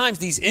lot of times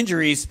these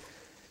injuries,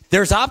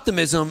 there's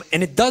optimism,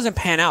 and it doesn't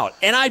pan out.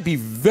 And I'd be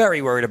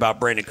very worried about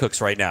Brandon Cooks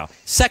right now.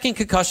 2nd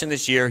concussion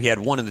this year. He had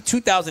one in the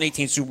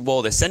 2018 Super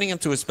Bowl. They're sending him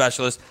to a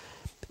specialist.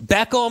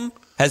 Beckham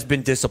has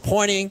been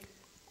disappointing.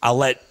 I'll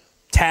let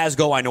Taz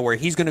go. I know where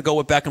he's going to go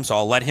with Beckham, so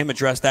I'll let him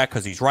address that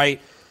because he's right.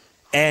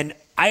 And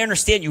I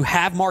understand you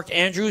have Mark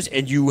Andrews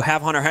and you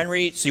have Hunter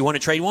Henry, so you want to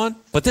trade one,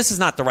 but this is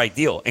not the right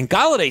deal. And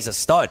Galladay's a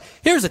stud.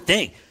 Here's the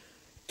thing.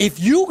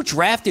 If you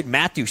drafted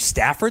Matthew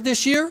Stafford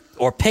this year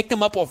or picked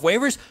him up off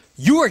waivers,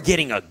 you are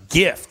getting a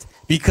gift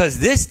because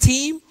this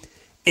team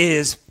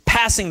is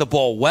passing the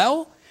ball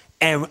well,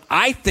 and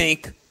I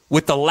think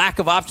with the lack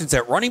of options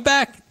at running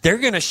back, they're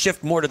going to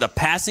shift more to the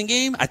passing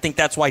game. I think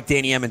that's why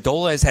Danny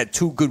Amendola has had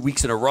 2 good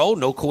weeks in a row.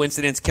 No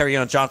coincidence,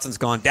 Kerryon Johnson's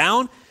gone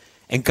down.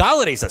 And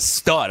Galladay's a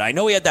stud. I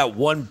know he had that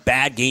one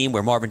bad game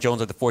where Marvin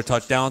Jones had the 4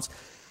 touchdowns.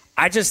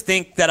 I just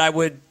think that I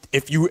would,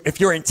 if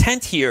your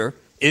intent here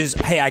is,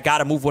 hey, I got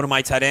to move one of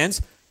my tight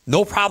ends,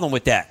 no problem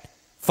with that.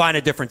 Find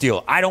a different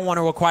deal. I don't want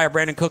to acquire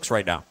Brandon Cooks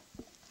right now.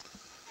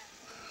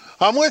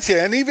 I'm with you.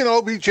 And even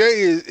OBJ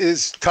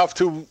is tough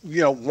to,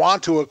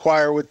 want to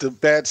acquire with the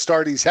bad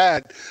start he's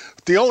had.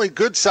 The only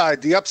good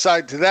side, the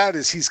upside to that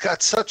is he's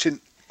got such a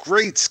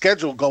great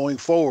schedule going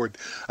forward.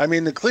 I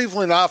mean, the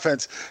Cleveland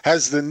offense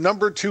has the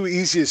number 2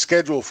 easiest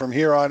schedule from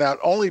here on out,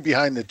 only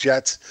behind the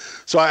Jets.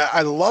 So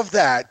I love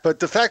that. But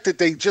the fact that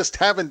they just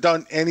haven't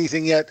done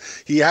anything yet,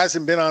 he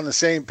hasn't been on the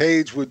same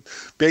page with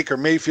Baker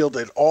Mayfield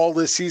at all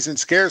this season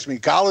scares me.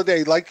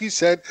 Golladay, like you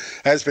said,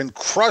 has been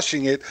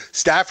crushing it.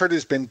 Stafford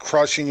has been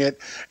crushing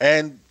it.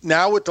 And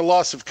now with the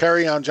loss of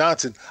Kerryon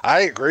Johnson,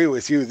 I agree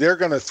with you. They're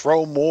going to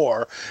throw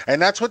more. And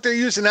that's what they're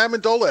using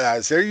Amendola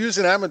as. They're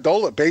using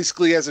Amendola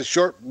basically as a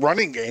short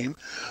running game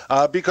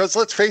because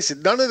let's face it,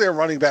 none of their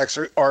running backs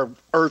are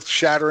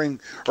earth-shattering,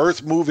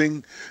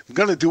 earth-moving,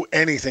 going to do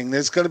anything.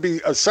 There's going to be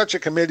such a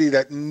committee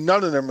that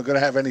none of them are going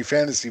to have any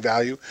fantasy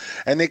value,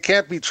 and they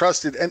can't be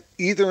trusted and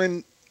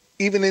even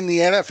in the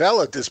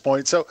NFL at this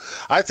point. So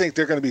I think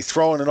they're going to be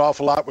throwing an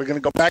awful lot. We're going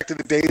to go back to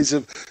the days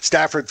of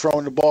Stafford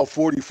throwing the ball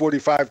 40,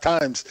 45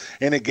 times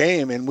in a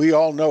game, and we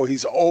all know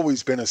he's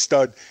always been a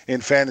stud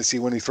in fantasy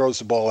when he throws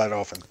the ball that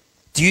often.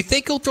 Do you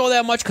think he'll throw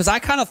that much? Because I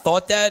kind of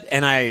thought that,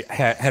 and I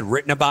had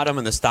written about him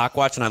in the Stock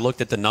Watch, and I looked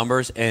at the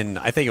numbers, and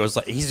I think it was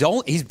like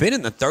he's been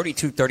in the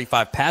 32,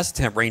 35 pass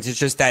attempt range. It's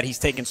just that he's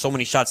taken so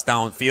many shots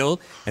downfield,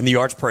 and the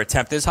yards per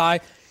attempt is high.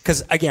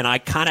 Because, again, I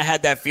kind of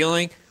had that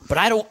feeling. But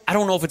I don't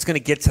know if it's going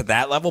to get to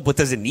that level. But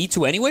does it need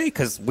to anyway?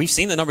 Because we've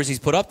seen the numbers he's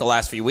put up the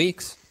last few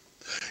weeks.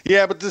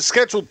 Yeah, but the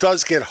schedule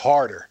does get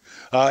harder.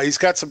 He's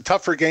got some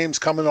tougher games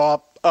coming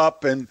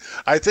up, and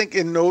I think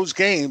in those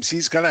games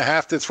he's going to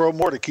have to throw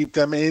more to keep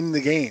them in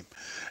the game.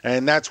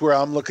 And that's where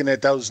I'm looking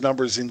at those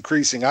numbers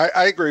increasing. I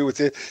agree with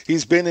it.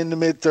 He's been in the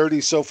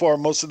mid-30s so far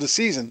most of the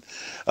season.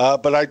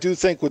 But I do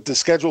think with the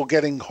schedule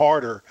getting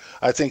harder,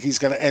 I think he's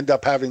going to end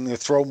up having to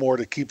throw more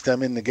to keep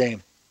them in the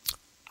game.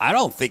 I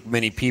don't think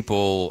many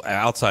people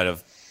outside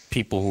of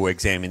people who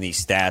examine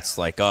these stats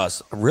like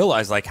us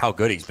realize like how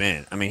good he's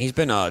been. I mean, he's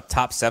been a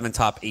top 7,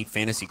 top 8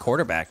 fantasy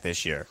quarterback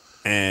this year.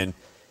 And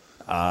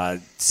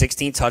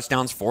 16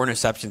 touchdowns, 4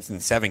 interceptions in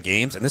 7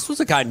 games. And this was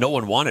a guy no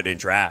one wanted in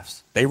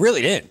drafts. They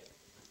really did.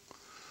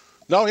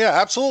 No, yeah,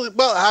 absolutely.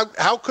 Well,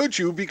 how could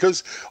you?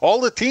 Because all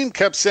the team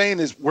kept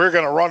saying is we're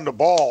going to run the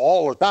ball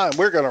all the time.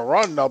 We're going to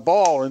run the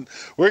ball, and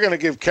we're going to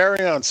give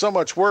Kerryon so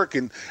much work,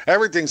 and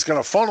everything's going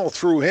to funnel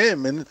through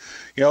him. And,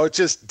 it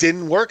just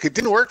didn't work. It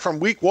didn't work from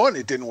week 1.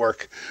 It didn't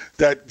work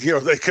that,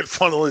 they could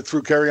funnel it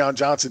through Kerryon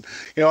Johnson.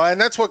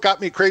 And that's what got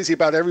me crazy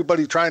about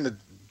everybody trying to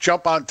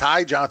jump on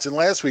Ty Johnson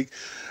last week.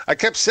 I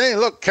kept saying,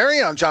 look,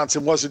 Kerryon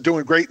Johnson wasn't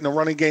doing great in the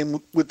running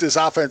game with this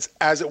offense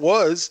as it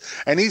was,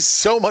 and he's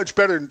so much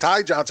better than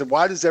Ty Johnson.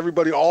 Why does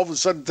everybody all of a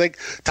sudden think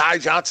Ty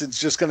Johnson's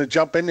just going to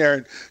jump in there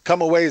and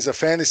come away as a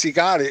fantasy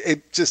god?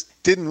 It just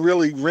didn't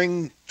really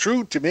ring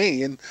true to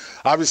me, and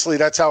obviously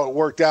that's how it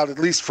worked out, at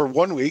least for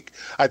 1 week.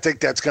 I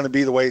think that's going to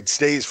be the way it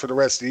stays for the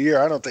rest of the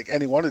year. I don't think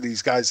any one of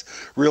these guys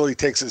really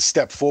takes a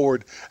step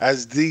forward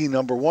as the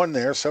number one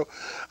there, so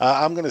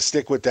I'm going to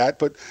stick with that.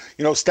 But,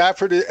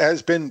 Stafford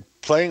has been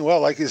playing well,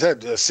 like you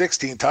said,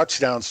 16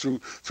 touchdowns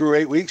through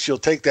 8 weeks. You'll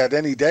take that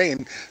any day,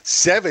 and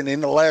 7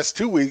 in the last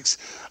 2 weeks.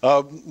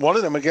 One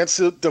of them against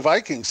the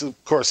Vikings.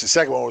 Of course, the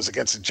second one was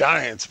against the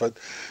Giants, but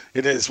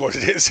it is what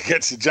it is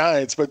against the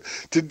Giants. But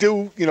to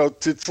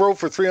to throw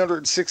for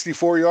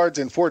 364 yards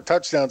and 4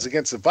 touchdowns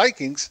against the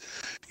Vikings,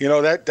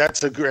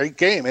 that's a great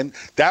game. And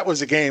that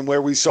was a game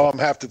where we saw him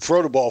have to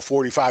throw the ball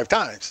 45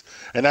 times.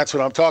 And that's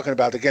what I'm talking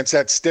about against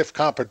that stiff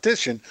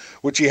competition,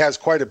 which he has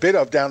quite a bit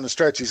of down the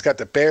stretch. He's got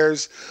the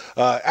Bears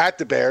at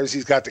the Bears.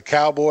 He's got the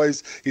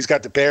Cowboys. He's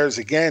got the Bears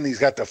again. He's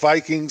got the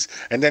Vikings.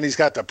 And then he's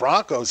got the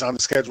Broncos on the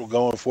schedule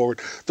going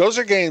forward. Those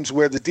are games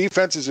where the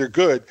defenses are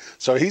good.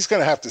 So he's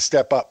going to have to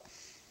step up.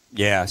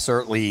 Yeah,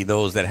 certainly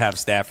those that have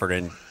Stafford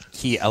and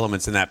key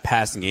elements in that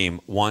passing game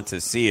want to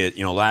see it.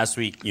 Last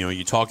week,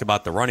 you talked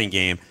about the running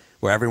game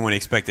where everyone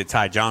expected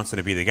Ty Johnson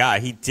to be the guy.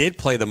 He did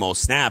play the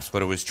most snaps,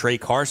 but it was Trey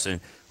Carson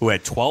who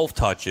had 12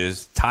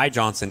 touches, Ty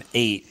Johnson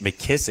 8,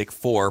 McKissick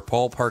 4,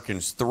 Paul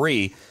Perkins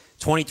 3,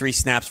 23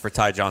 snaps for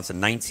Ty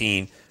Johnson,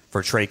 19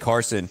 for Trey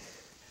Carson.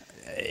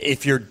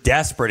 If you're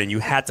desperate and you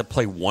had to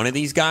play one of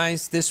these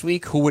guys this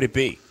week, who would it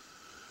be?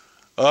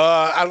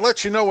 I'll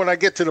let you know when I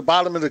get to the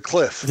bottom of the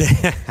cliff.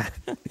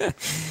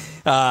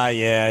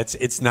 Yeah,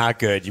 it's not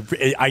good.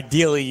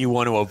 Ideally, you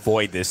want to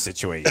avoid this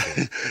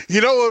situation. You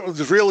know what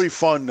was really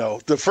fun,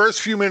 though? The first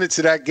few minutes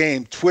of that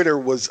game, Twitter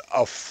was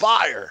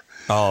afire.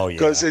 Oh, yeah.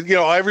 Because,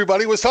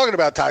 everybody was talking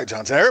about Ty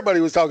Johnson. Everybody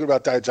was talking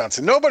about Ty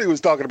Johnson. Nobody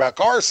was talking about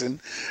Carson.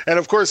 And,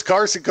 of course,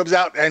 Carson comes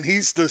out, and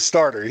he's the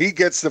starter. He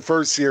gets the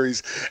first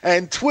series.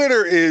 And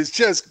Twitter is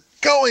just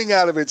going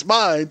out of its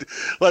mind.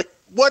 Like,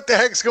 what the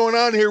heck's going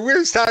on here?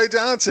 Where's Ty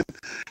Johnson?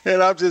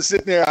 And I'm just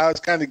sitting there. I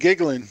was kind of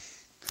giggling.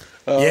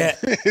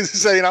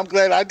 Saying I'm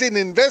glad I didn't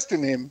invest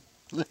in him.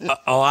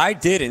 I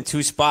did in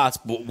 2 spots.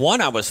 But one,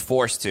 I was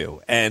forced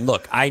to. And,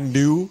 look, I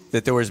knew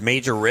that there was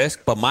major risk,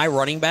 but my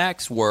running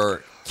backs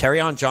were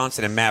Kerryon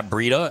Johnson and Matt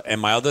Breida,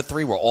 and my other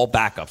 3 were all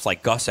backups,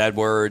 like Gus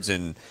Edwards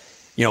and,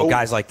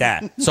 guys like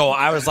that. So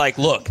I was like,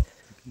 look,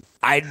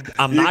 I'm not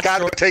sure. You got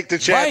to take the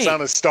chance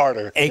on a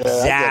starter.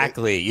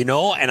 Exactly.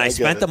 And I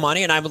spent the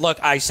money, and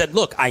I said,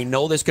 look, I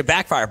know this could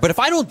backfire. But if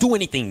I don't do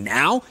anything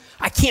now,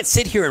 I can't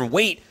sit here and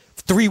wait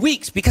 3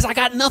 weeks because I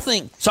got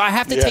nothing. So I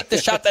have to take the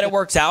shot that it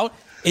works out.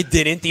 It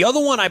didn't. The other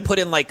one I put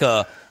in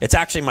it's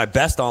actually my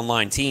best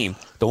online team,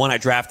 the one I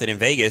drafted in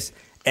Vegas.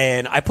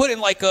 And I put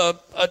in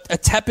a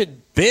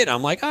tepid bid.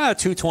 I'm like,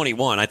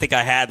 $221. I think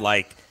I had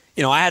I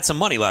had some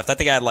money left. I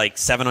think I had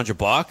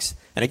 $700.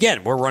 And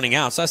again, we're running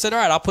out. So I said, all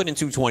right, I'll put in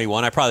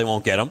 $221. I probably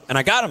won't get them. And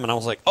I got them, and I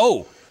was like,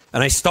 oh.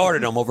 And I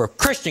started him over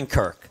Christian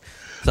Kirk.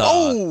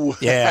 So,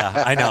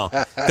 yeah, I know.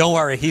 Don't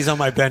worry. He's on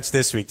my bench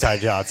this week, Ty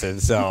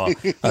Johnson. So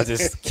I'll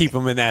just keep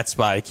him in that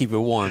spot. Keep it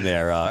warm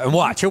there. And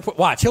watch. He'll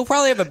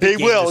probably have a big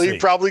game this week. He'll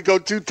probably go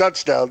 2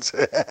 touchdowns.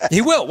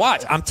 He will.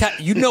 Watch.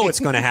 You know it's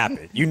going to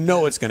happen. You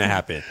know it's going to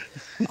happen.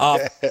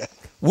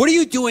 What are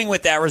you doing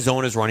with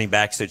Arizona's running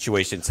back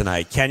situation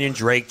tonight? Kenyon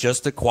Drake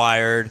just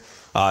acquired.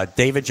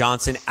 David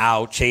Johnson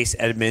out. Chase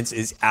Edmonds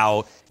is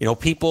out.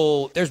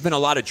 There's been a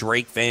lot of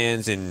Drake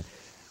fans and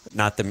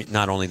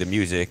not only the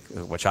music,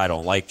 which I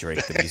don't like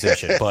Drake, the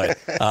musician, but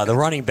the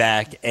running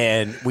back.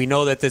 And we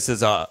know that this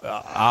is a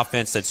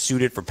offense that's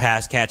suited for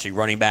pass-catching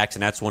running backs,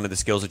 and that's one of the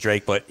skills of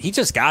Drake. But he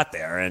just got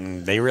there,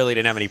 and they really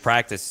didn't have any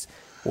practice.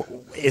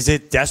 Is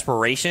it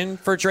desperation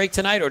for Drake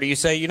tonight, or do you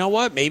say, you know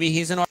what, maybe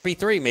he's an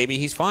RB3, maybe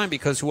he's fine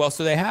because who else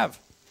do they have?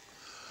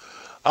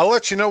 I'll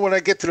let you know when I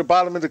get to the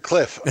bottom of the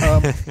cliff.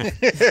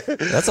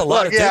 That's a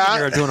lot of thinking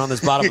you're doing on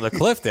this bottom of the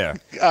cliff there.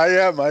 I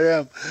am.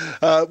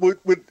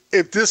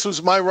 If this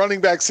was my running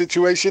back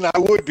situation, I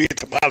would be at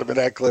the bottom of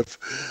that cliff.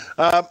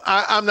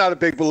 I'm not a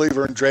big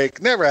believer in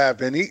Drake. Never have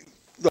been. He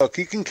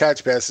can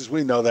catch passes.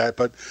 We know that.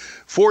 But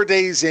 4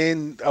 days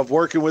in of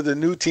working with a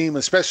new team,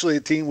 especially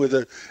a team with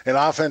an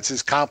offense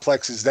as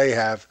complex as they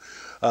have,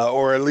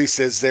 or at least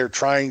as they're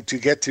trying to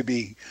get to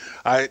be,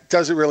 it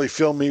doesn't really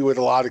fill me with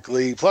a lot of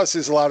glee. Plus,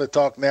 there's a lot of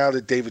talk now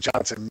that David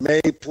Johnson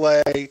may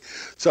play.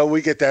 So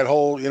we get that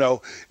whole,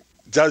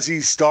 does he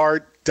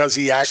start? Does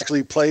he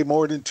actually play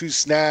more than 2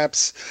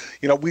 snaps?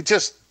 We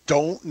just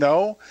don't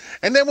know.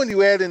 And then when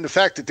you add in the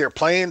fact that they're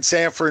playing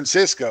San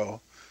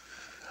Francisco,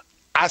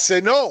 I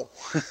say no.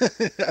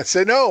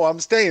 I'm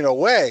staying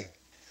away.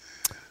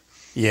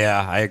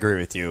 Yeah, I agree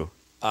with you.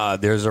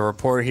 There's a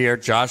report here.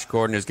 Josh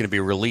Gordon is going to be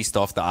released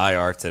off the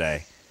IR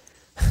today.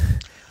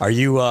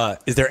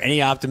 Is there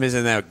any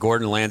optimism that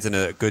Gordon lands in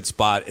a good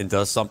spot and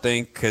does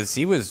something? Because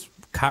he was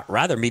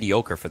rather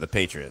mediocre for the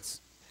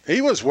Patriots. He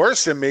was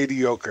worse than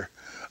mediocre.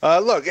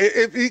 Look,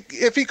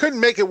 if he couldn't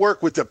make it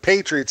work with the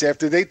Patriots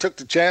after they took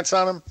the chance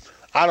on him,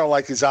 I don't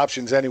like his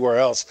options anywhere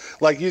else.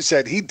 Like you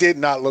said, he did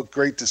not look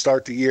great to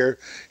start the year.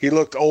 He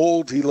looked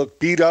old. He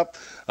looked beat up.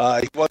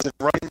 He wasn't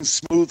running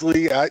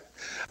smoothly. I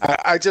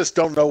just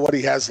don't know what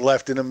he has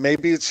left in him.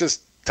 Maybe it's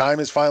just time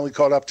has finally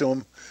caught up to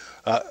him.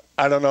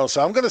 I don't know.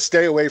 So I'm going to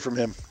stay away from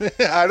him.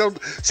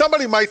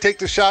 Somebody might take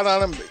the shot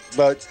on him,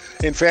 but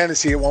in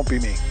fantasy, it won't be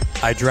me.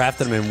 I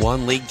drafted him in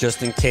one league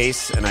just in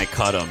case, and I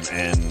cut him,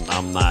 and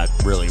I'm not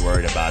really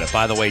worried about it.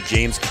 By the way,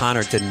 James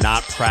Conner did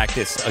not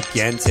practice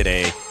again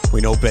today. We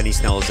know Benny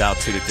Snell is out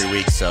 2 to 3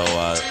 weeks, so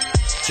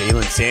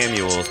Jalen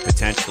Samuels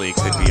potentially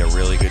could be a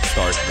really good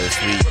start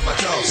this week.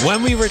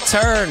 When we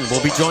return,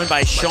 we'll be joined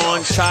by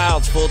Sean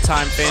Childs,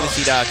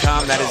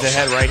 FullTimeFantasy.com. That is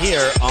ahead right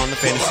here on the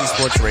Fantasy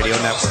Sports Radio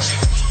Network.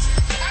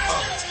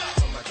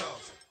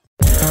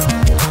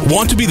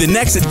 Want to be the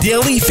next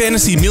daily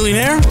fantasy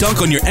millionaire?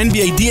 Dunk on your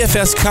NBA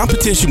DFS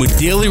competition with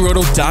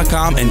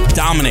DailyRoto.com and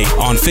dominate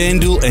on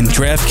FanDuel and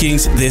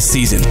DraftKings this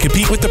season.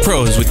 Compete with the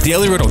pros with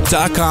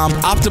DailyRoto.com,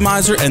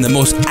 Optimizer, and the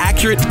most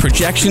accurate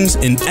projections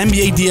in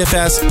NBA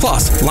DFS,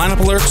 plus lineup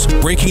alerts,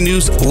 breaking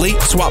news,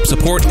 late swap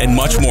support, and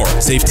much more.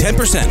 Save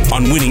 10%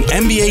 on winning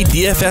NBA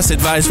DFS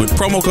advice with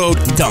promo code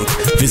DUNK.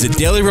 Visit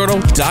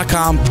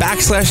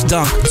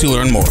DailyRoto.com/dunk to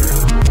learn more.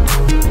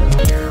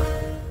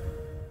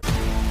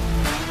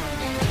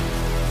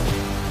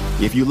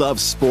 If you love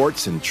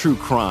sports and true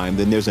crime,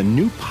 then there's a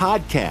new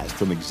podcast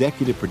from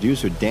executive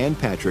producer Dan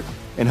Patrick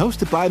and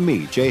hosted by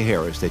me, Jay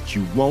Harris, that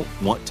you won't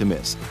want to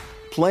miss.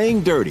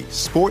 Playing Dirty: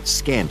 Sports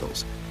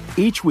Scandals.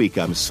 Each week,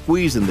 I'm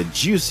squeezing the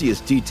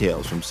juiciest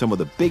details from some of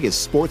the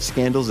biggest sports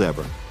scandals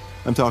ever.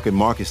 I'm talking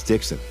Marcus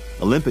Dixon,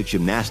 Olympic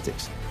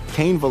gymnastics,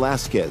 Cain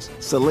Velasquez,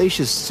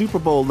 salacious Super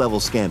Bowl-level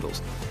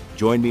scandals.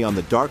 Join me on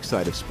the dark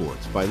side of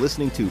sports by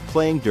listening to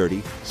Playing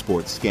Dirty: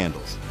 Sports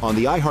Scandals on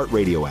the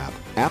iHeartRadio app,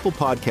 Apple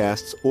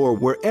Podcasts, or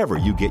wherever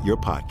you get your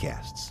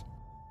podcasts.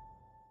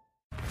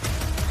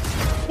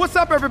 What's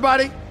up,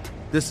 everybody?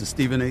 This is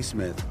Stephen A.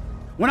 Smith.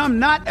 When I'm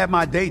not at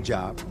my day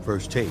job,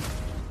 First Take,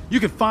 you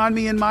can find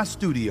me in my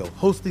studio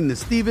hosting the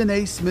Stephen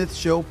A. Smith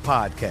Show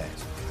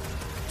podcast.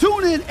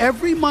 Tune in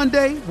every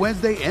Monday,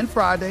 Wednesday, and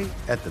Friday,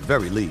 at the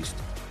very least,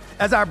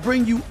 as I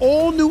bring you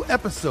all new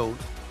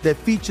episodes that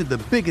feature the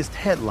biggest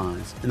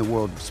headlines in the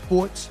world of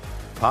sports,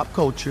 pop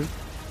culture,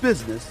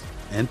 business,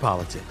 and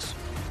politics.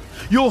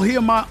 You'll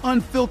hear my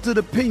unfiltered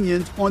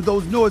opinions on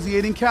those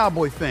nauseating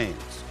Cowboy fans,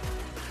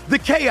 the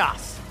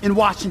chaos in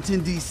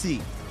Washington, D.C.,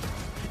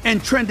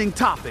 and trending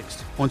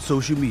topics on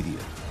social media,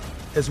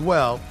 as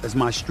well as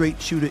my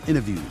straight shooter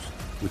interviews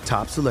with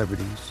top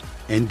celebrities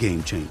and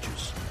game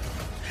changers.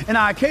 And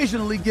I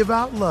occasionally give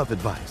out love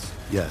advice.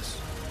 Yes,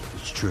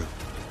 it's true.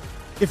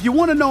 If you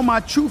want to know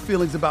my true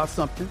feelings about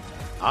something,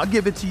 I'll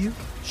give it to you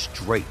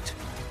straight.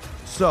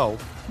 So,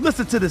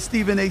 listen to the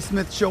Stephen A.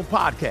 Smith Show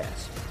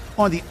podcast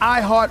on the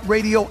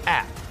iHeartRadio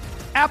app,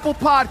 Apple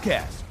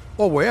Podcasts,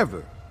 or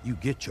wherever you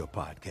get your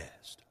podcast.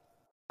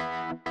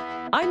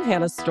 I'm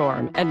Hannah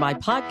Storm, and my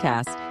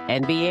podcast,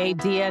 NBA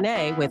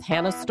DNA with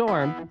Hannah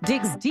Storm,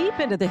 digs deep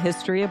into the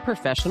history of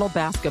professional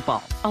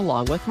basketball,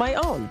 along with my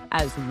own,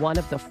 as one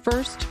of the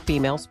first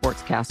female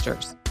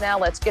sportscasters. Now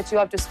let's get you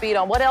up to speed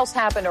on what else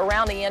happened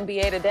around the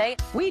NBA today.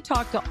 We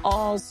talked to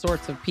all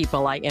sorts of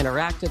people I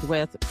interacted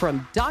with,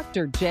 from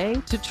Dr. J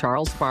to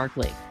Charles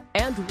Barkley,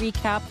 and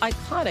recap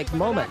iconic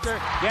moments.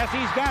 Yes,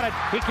 he's got it.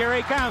 Here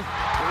he comes.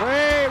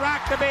 Way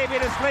rock the baby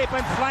to sleep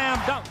and slam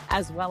dunk.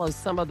 As well as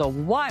some of the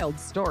wild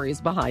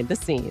stories behind the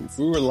scenes.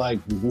 We were like,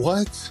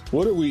 what?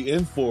 What are we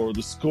in for?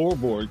 The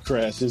scoreboard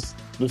crashes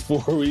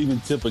before we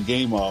even tip a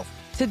game off.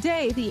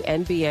 Today, the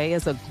NBA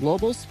is a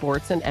global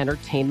sports and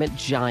entertainment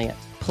giant.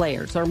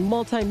 Players are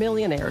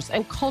multimillionaires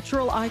and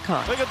cultural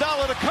icons.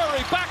 Iguodala to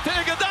Curry, back to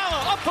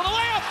Iguodala, up for the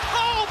layup.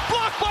 Oh,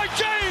 blocked by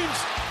James.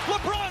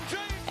 LeBron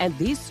James. And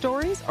these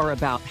stories are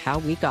about how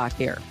we got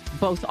here,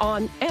 both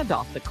on and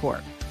off the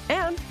court.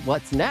 And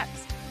what's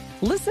next?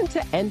 Listen to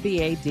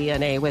NBA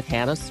DNA with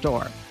Hannah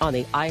Storr on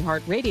the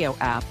iHeartRadio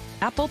app,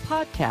 Apple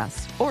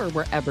Podcasts, or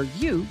wherever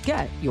you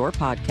get your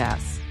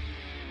podcasts.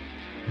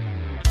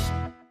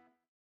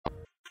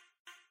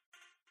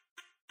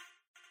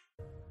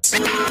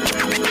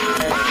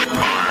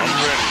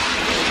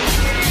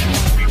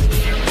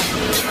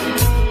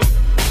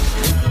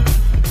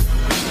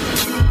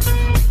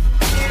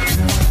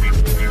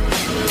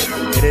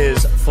 It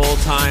is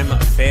Full-Time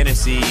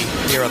Fantasy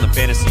here on the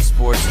Fantasy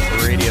Sports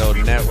Radio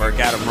Network.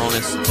 Adam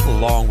Ronis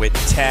along with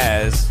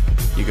Taz.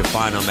 You can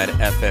find them at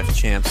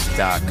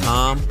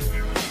ffchamps.com.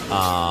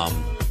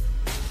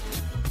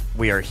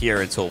 We are here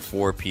until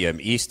 4 p.m.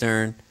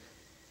 Eastern.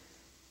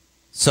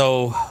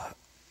 So,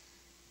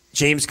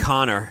 James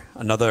Conner,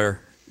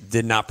 another,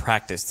 did not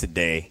practice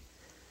today.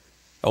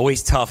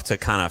 Always tough to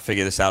kind of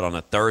figure this out on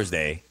a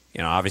Thursday.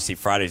 You know, obviously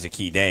Friday's a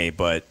key day,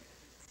 but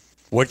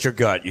what's your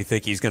gut? You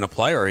think he's going to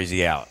play or is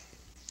he out?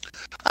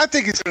 I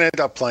think he's going to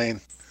end up playing.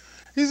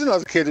 He's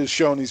another kid who's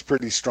shown he's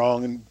pretty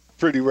strong and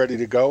pretty ready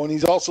to go, and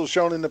he's also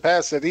shown in the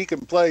past that he can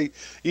play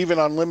even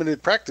on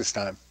limited practice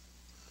time.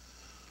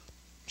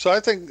 So I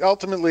think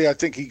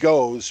he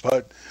goes,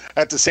 but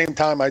at the same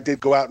time, I did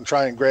go out and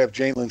try and grab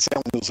Jalen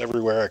Samuels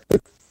everywhere I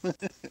could.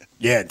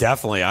 Yeah,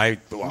 definitely. I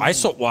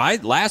saw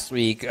last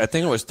week, I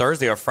think it was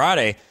Thursday or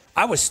Friday,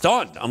 I was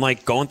stunned. I'm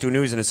like going through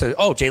news and it says,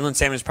 oh, Jalen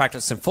Samuels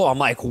practiced in full. I'm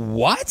like,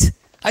 what?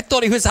 I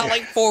thought he was out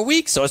like 4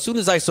 weeks. So as soon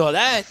as I saw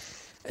that,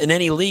 in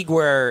any league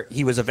where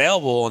he was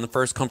available on the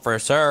first come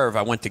first serve,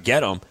 I went to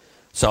get him.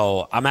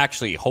 So I'm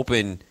actually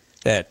hoping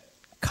that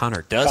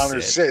Conner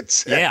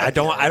sits. Yeah,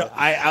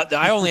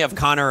 I only have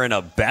Conner in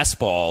a best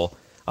ball,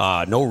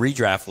 no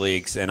redraft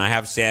leagues, and I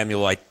have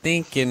Samuel, I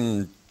think,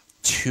 in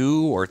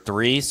 2 or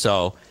 3.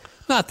 So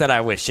not that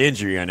I wish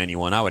injury on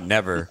anyone. I would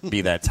never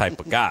be that type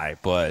of guy,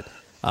 but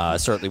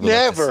certainly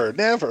would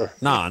never.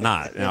 No,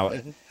 not.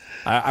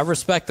 I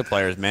respect the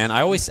players, man.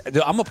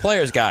 I'm a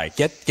players guy.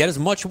 Get as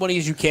much money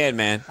as you can,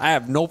 man. I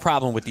have no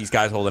problem with these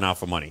guys holding out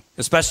for money,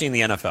 especially in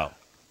the NFL.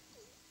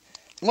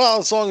 Well,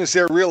 as long as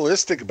they're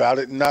realistic about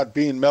it and not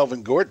being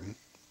Melvin Gordon.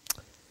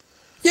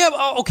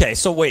 Yeah, okay,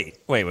 so wait.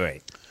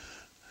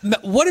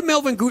 What did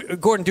Melvin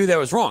Gordon do that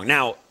was wrong?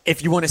 Now,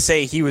 if you want to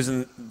say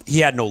he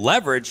had no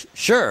leverage,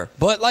 sure.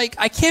 But, like,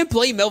 I can't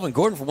blame Melvin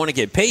Gordon for wanting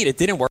to get paid. It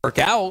didn't work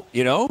out,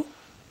 you know?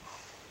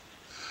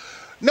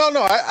 No,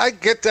 I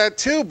get that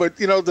too. But,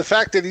 you know, the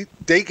fact that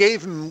they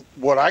gave him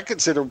what I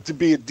consider to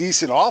be a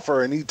decent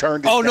offer and he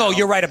turned it down. Oh, no,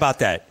 you're right about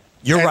that.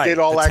 You're right. Did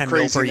all that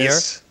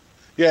craziness.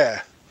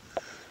 Yeah.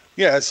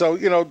 Yeah, so,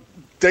 you know,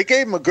 they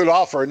gave him a good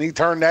offer, and he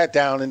turned that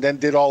down and then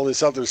did all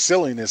this other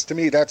silliness. To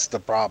me, that's the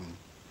problem.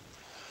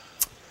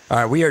 All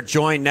right, we are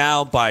joined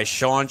now by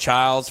Sean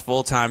Childs,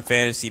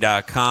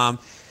 FullTimeFantasy.com.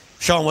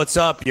 Sean, what's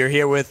up? You're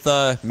here with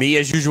me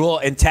as usual,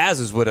 and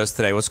Taz is with us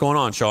today. What's going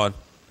on, Sean?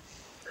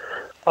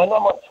 Not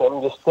much.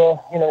 I'm just,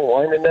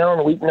 winding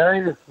down week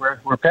 9.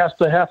 We're past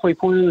the halfway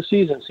point of the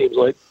season, seems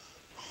like.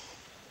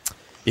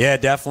 Yeah,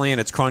 definitely,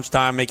 and it's crunch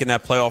time making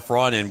that playoff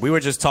run. And we were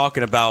just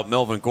talking about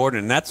Melvin Gordon,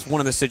 and that's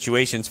one of the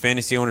situations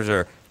fantasy owners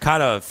are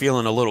kind of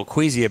feeling a little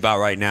queasy about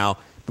right now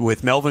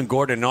with Melvin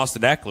Gordon and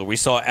Austin Eckler. We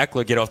saw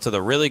Eckler get off to the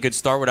really good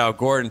start without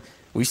Gordon.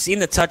 We've seen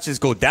the touches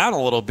go down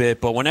a little bit,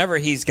 but whenever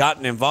he's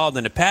gotten involved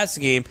in the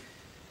passing game,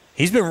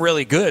 he's been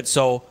really good.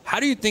 So how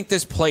do you think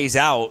this plays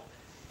out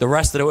the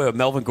rest of the way with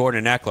Melvin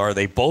Gordon and Eckler? Are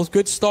they both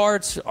good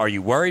starts? Are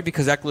you worried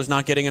because Eckler's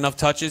not getting enough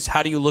touches?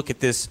 How do you look at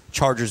this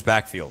Chargers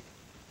backfield?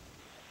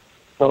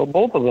 So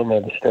both of them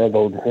have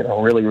struggled,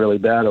 really, really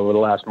bad over the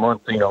last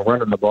month,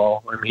 running the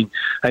ball. I mean,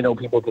 I know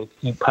people can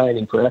keep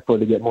pining for Eckler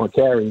to get more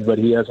carries, but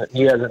he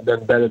hasn't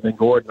done better than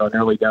Gordon on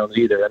early downs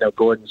either. I know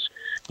Gordon's,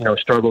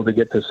 struggled to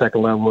get to the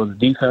second level of the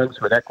defense,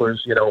 but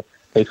Eckler's,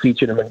 they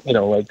featured him,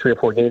 like 3 or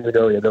 4 games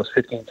ago. He had those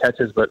 15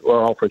 catches, but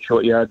were all for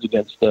short yards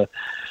against one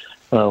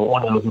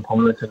of those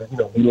opponents.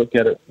 And, we looked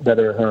at it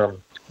better,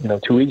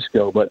 2 weeks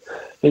ago. But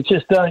it's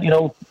just,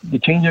 the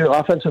change of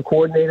offensive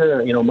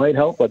coordinator, might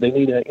help, but they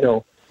need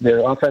to,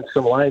 their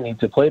offensive line needs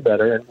to play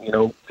better.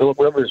 And, Phillip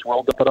Rivers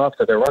rolled up it off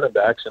to their running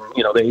backs. And,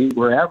 they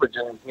were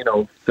averaging,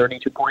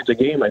 32 points a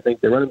game, I think,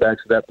 the running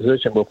backs at that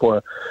position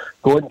before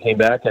Gordon came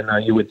back.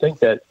 And you would think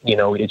that,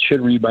 it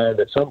should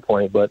rebound at some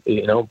point. But,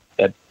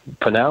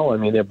 for now, I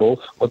mean, they both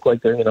look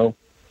like they're, 10,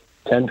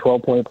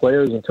 12-point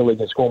players until they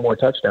can score more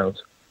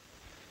touchdowns.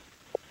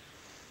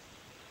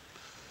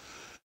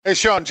 Hey,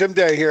 Sean, Jim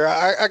Day here.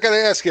 I got to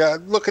ask you,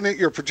 looking at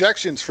your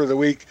projections for the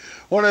week,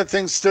 one of the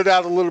things stood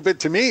out a little bit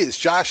to me is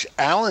Josh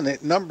Allen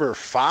at number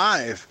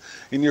 5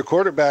 in your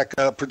quarterback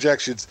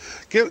projections.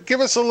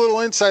 Give us a little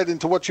insight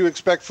into what you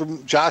expect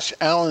from Josh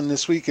Allen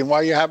this week and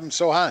why you have him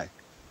so high.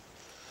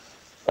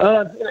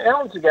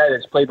 Allen's a guy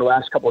that's played the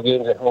last couple of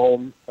games at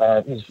home.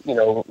 He's,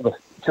 2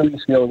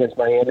 weeks ago against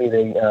Miami,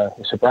 they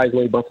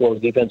surprisingly Buffalo's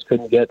defense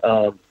couldn't get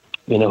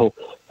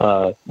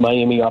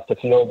Miami off the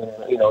field, and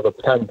the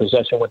time of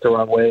possession went the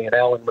wrong way, and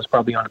Allen was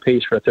probably on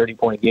pace for a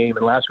 30-point game.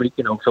 And last week,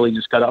 Philly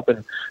just got up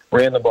and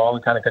ran the ball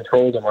and kind of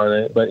controlled them on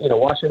it. But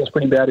Washington was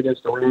pretty bad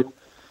against the run.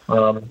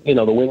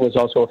 The win was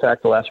also a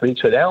factor last week.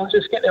 So Allen's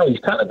just he's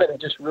kind of been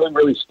just really,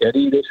 really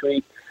steady this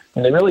week.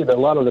 And a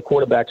lot of the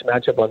quarterbacks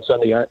matchup on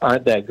Sunday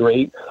aren't that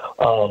great,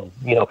 for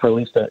at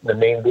least the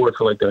main board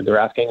for like the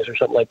DraftKings or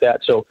something like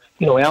that. So,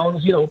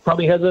 Allen's,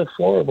 probably has a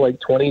floor of like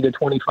 20 to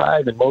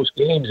 25 in most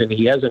games, and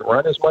he hasn't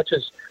run as much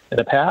as in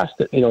the past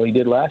that, he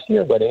did last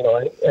year. But,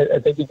 I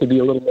think he could be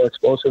a little more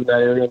explosive in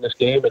that area in this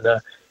game.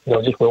 And,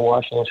 just where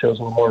Washington shows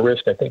a little more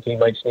risk, I think he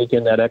might sneak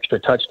in that extra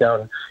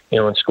touchdown,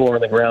 and score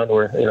on the ground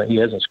where, he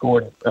hasn't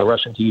scored a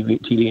rushing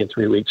TD in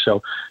 3 weeks.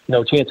 So,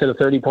 chance at a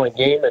 30-point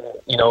game.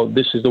 And,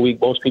 this is the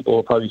week most people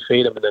will probably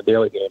fade him in their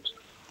daily games.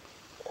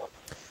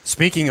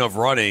 Speaking of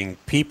running,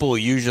 people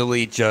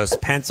usually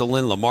just pencil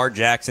in Lamar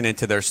Jackson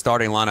into their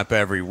starting lineup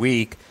every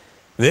week.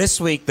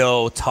 This week,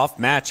 though, tough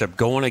matchup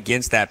going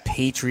against that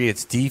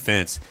Patriots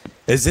defense.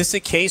 Is this a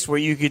case where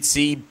you could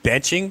see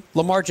benching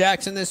Lamar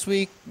Jackson this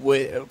week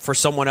for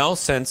someone else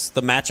since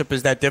the matchup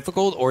is that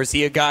difficult, or is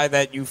he a guy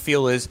that you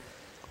feel is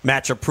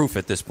matchup-proof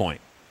at this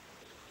point?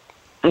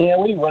 Yeah,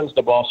 when he runs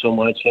the ball so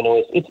much,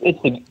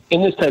 it's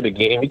in this type of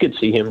game, you could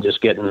see him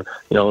just getting,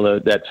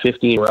 that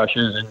 15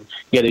 rushes and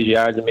get his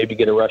yards and maybe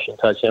get a rushing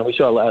touchdown. We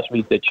saw last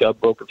week that Chubb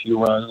broke a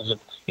few runs, and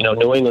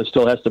New England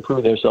still has to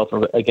prove themselves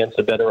against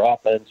a better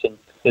offense, and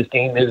this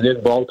game is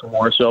in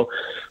Baltimore, so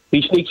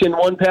he sneaks in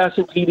one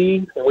passing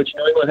TD, which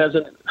New England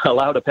hasn't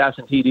allowed a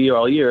passing TD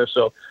all year,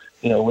 so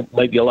it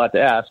might be a lot to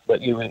ask,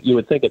 but you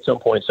would think at some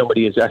point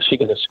somebody is actually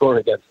going to score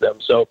against them.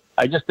 So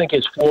I just think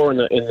his floor in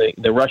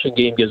the rushing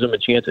game gives him a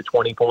chance at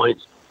 20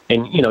 points.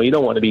 And, you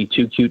don't want to be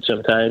too cute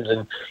sometimes.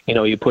 And,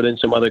 you put in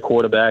some other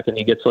quarterback and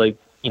he gets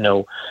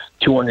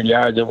 200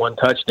 yards and one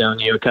touchdown,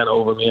 you're kind of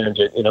overmanage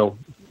it.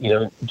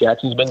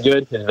 Jackson's been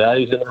good. His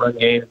value's in the run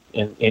game,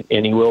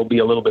 and he will be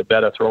a little bit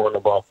better throwing the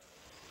ball.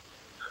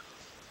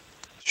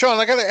 Sean,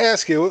 I got to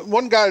ask you,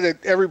 one guy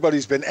that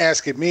everybody's been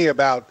asking me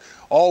about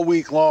all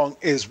week long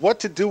is what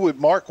to do with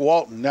Mark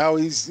Walton. Now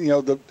he's,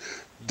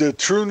 the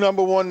true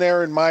number one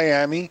there in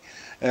Miami,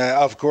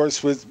 of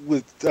course, with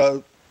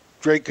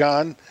Drake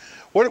Gahn.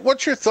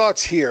 What's your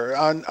thoughts here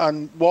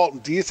on Walton?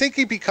 Do you think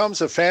he becomes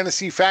a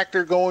fantasy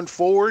factor going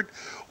forward,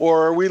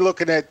 or are we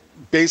looking at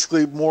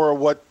basically more of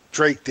what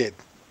Drake did?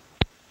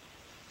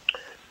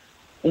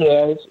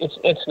 Yeah,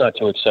 it's not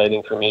too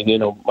exciting for me.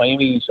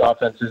 Miami's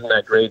offense isn't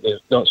that great. They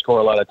don't score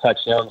a lot of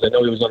touchdowns. I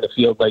know he was on the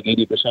field like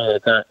 80% of the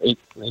time,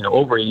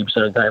 over 80%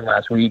 of the time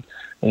last week,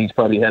 and he's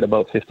probably had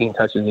about 15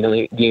 touches in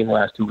the game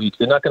last 2 weeks.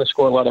 They're not going to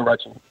score a lot of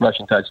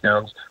rushing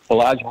touchdowns.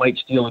 Ballage might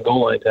steal a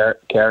goal line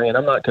carry, and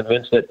I'm not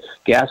convinced that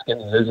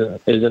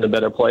Gaskins isn't a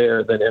better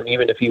player than him,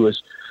 even if he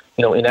was,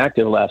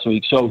 inactive last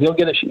week. So he'll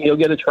get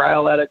a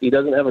trial at it. He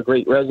doesn't have a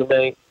great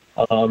resume,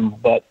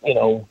 but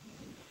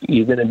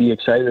you're going to be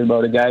excited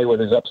about a guy with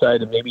his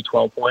upside of maybe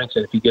 12 points,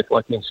 and if he gets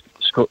lucky and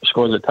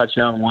scores a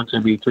touchdown once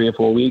every 3 or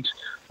 4 weeks,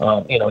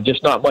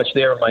 just not much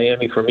there in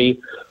Miami for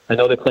me. I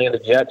know they're playing the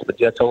Jets, but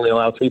Jets only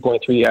allow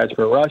 3.3 yards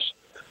per rush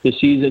this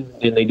season,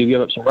 and they do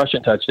give up some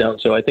rushing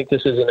touchdowns. So I think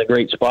this isn't a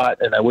great spot,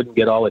 and I wouldn't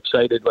get all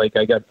excited like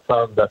I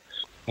found the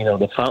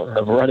fountain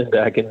of running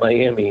back in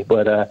Miami,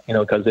 but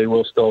because they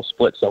will still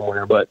split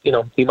somewhere. But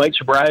he might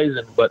surprise,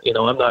 but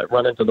I'm not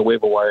running to the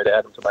waiver wire to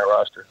add him to my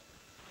roster.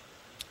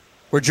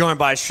 We're joined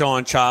by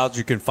Sean Childs.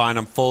 You can find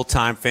him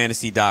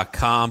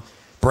fulltimefantasy.com.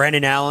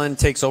 Brandon Allen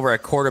takes over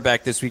at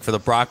quarterback this week for the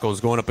Broncos,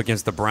 going up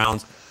against the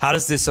Browns. How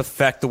does this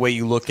affect the way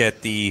you look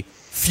at the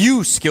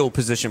few skill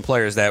position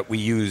players that we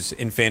use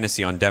in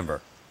fantasy on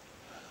Denver?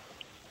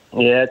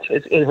 Yeah,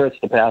 it hurts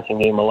the passing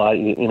game a lot.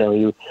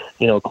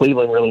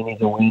 Cleveland really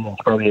needs a win.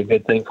 It's probably a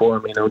good thing for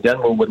them.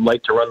 Denver would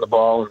like to run the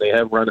ball, and they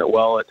have run it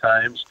well at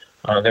times.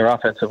 Their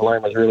offensive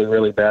line was really,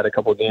 really bad a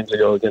couple of games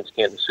ago against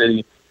Kansas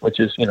City, which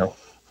is,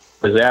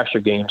 disaster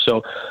game.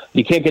 So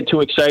you can't get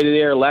too excited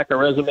there. Lack of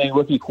resume,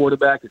 rookie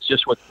quarterback. It's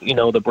just what,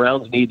 the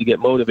Browns need to get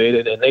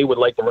motivated, and they would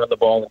like to run the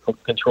ball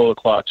and control the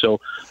clock. So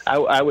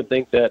I would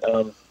think that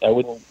I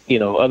wouldn't,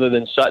 other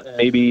than Sutton,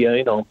 maybe,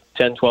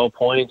 10, 12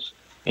 points,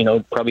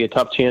 probably a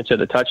tough chance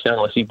at a touchdown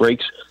unless he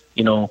breaks,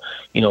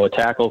 a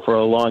tackle for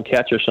a long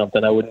catch or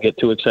something. I wouldn't get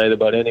too excited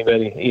about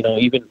anybody.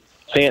 Even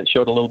Fant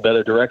showed a little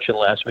better direction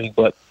last week,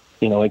 but,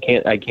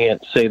 I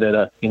can't say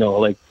that,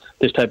 like,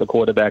 this type of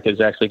quarterback is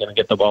actually going to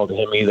get the ball to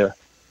him either.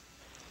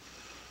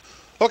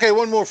 Okay,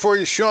 one more for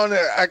you, Sean.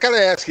 I got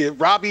to ask you,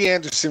 Robbie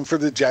Anderson for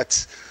the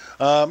Jets.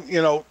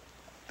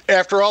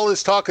 After all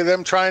this talk of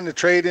them trying to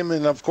trade him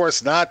and, of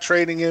course, not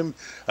trading him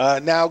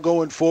now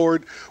going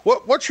forward,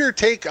 what's your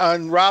take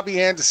on Robbie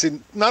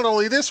Anderson, not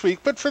only this week,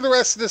 but for the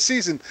rest of the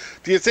season?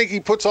 Do you think he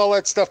puts all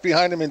that stuff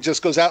behind him and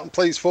just goes out and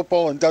plays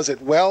football and does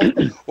it well?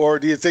 Or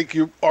do you think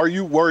are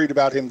you worried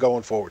about him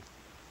going forward?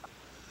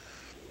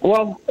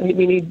 Well, I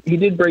mean, he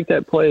did break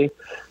that play,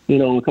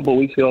 a couple of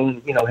weeks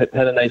ago.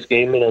 Had a nice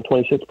game,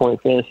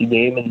 26-point fantasy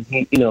game, and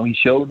he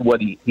showed what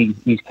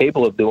he's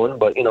capable of doing.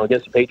 But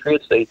against the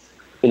Patriots, it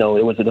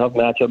was a tough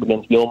matchup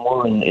against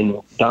Gilmore, and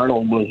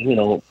Darnold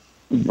was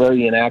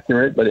very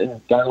inaccurate. But in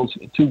Darnold's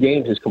 2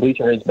 games, his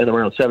completion rate's been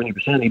around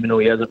 70%, even though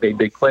he hasn't made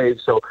big plays.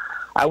 So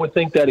I would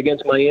think that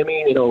against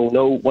Miami,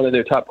 one of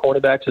their top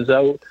cornerbacks is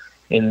out.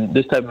 in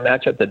this type of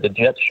matchup that the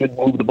Jets should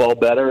move the ball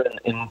better,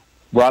 and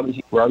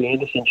Robbie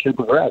Anderson should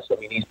progress. I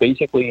mean, he's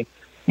basically,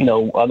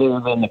 other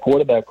than the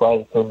quarterback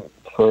problem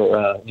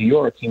for New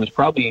York, he was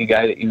probably a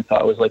guy that you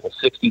thought was like a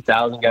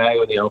 60,000 guy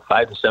with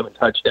 5 to 7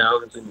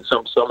 touchdowns and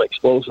some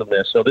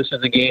explosiveness. So this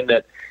is a game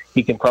that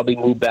he can probably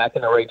move back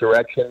in the right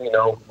direction.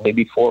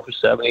 Maybe 4 for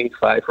 70,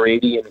 5 for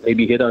 80, and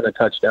maybe hit on a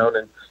touchdown.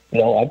 And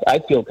I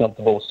feel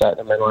comfortable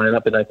starting him in my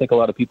lineup, and I think a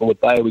lot of people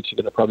with bye weeks are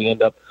going to probably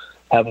end up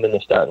having him in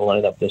the starting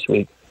lineup this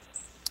week.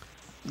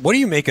 What do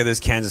you make of this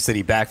Kansas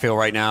City backfield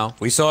right now?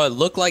 We saw it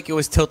look like it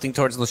was tilting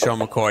towards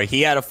LaShawn McCoy.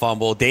 He had a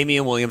fumble.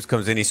 Damian Williams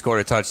comes in. He scored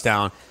a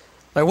touchdown.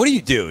 Like, what do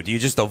you do? Do you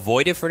just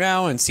avoid it for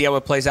now and see how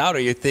it plays out, or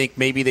you think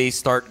maybe they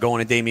start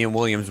going to Damian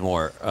Williams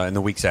more in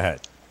the weeks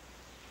ahead?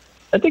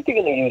 I think they're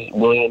going to use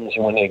Williams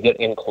when they get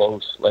in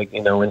close,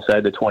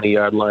 inside the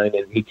 20-yard line,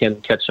 and he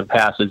can catch some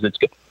passes. It's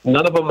good.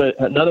 None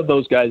of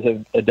those guys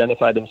have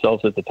identified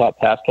themselves as the top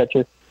pass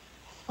catcher,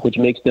 which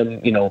makes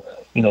them,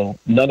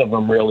 none of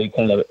them really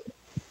kind of,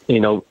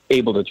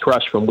 able to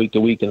trust from week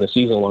to week in the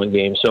season-long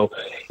game. So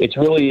it's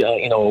really,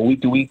 a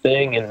week-to-week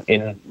thing. And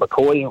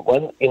McCoy,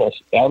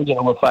 averaging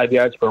over 5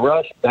 yards per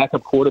rush,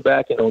 backup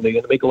quarterback, they're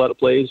going to make a lot of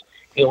plays.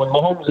 When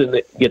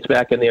Mahomes gets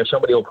back in there,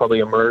 somebody will probably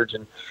emerge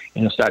and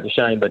start to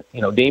shine. But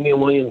Damian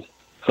Williams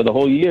for the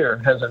whole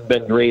year hasn't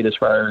been great as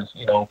far as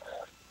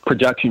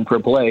production per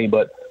play.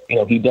 But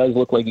he does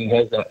look like he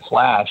has that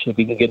flash if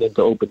he can get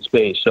into open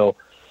space. So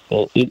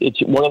it's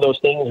one of those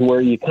things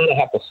where you kind of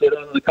have to sit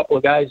on a couple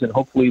of guys, and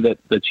hopefully that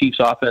the Chiefs'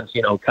 offense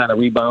kind of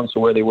rebounds to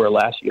where they were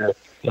last year.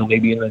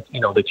 Maybe in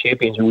the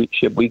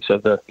championship weeks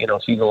of the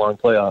season-long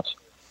playoffs.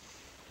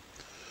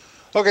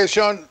 Okay,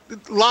 Sean,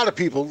 a lot of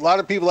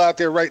people out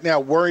there right now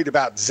worried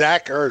about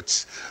Zach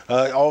Ertz.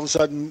 All of a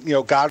sudden,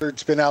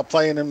 Goddard's been out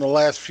playing him the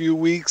last few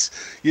weeks.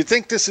 You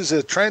think this is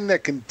a trend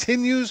that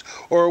continues,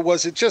 or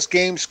was it just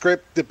game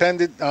script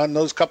dependent on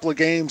those couple of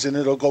games and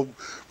it'll go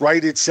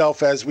right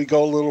itself as we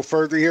go a little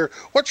further here?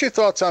 What's your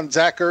thoughts on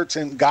Zach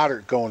Ertz and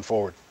Goddard going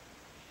forward?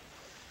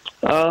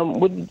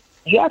 With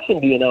Jackson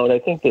being out, I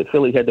think that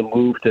Philly had to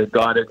move to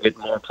Goddard, get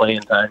more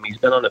playing time. He's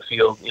been on the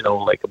field,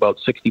 about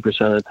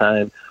 60% of the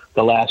time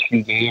the last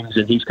few games,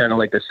 and he's kind of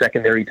like the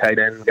secondary tight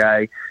end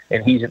guy,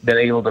 and he's been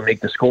able to make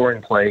the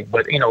scoring play.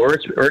 But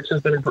Ertz has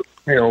been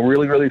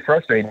really, really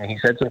frustrating.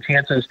 He's had some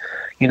chances,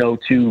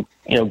 to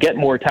get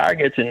more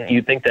targets, and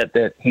you think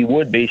that he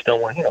would based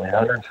on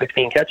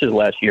 116 catches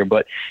last year,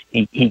 but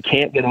he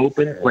can't get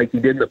open like he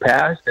did in the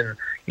past. And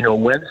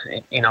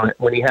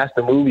when he has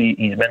to move,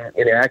 he's been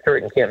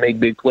inaccurate and can't make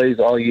big plays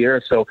all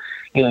year. So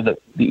the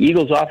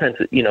Eagles' offense,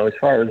 as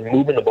far as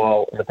moving the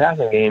ball in the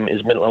passing game,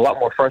 has been a lot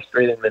more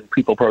frustrating than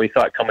people probably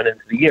thought coming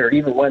into the year.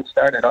 Even Wentz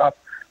started off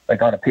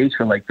on a pace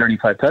for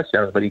 35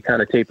 touchdowns, but he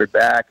kind of tapered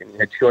back and he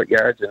had short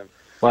yards in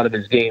a lot of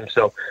his games.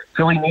 So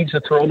Philly needs to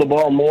throw the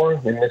ball more,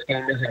 and this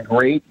game isn't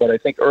great, but I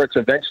think Ertz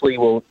eventually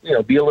will,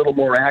 be a little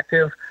more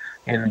active.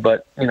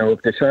 But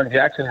if Deshaun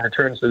Jackson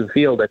returns to the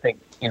field, I think,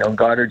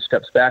 Goddard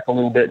steps back a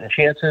little bit in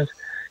chances.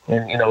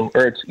 And,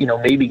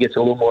 Ertz, maybe gets a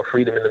little more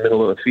freedom in the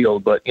middle of the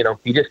field. But,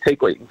 you just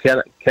take what you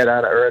can get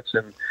out of Ertz,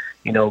 and,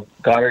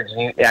 Goddard's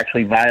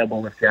actually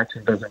viable if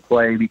Jackson doesn't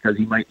play, because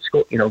he might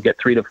score, get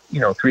 3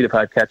 to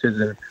 5 catches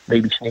and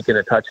maybe sneak in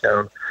a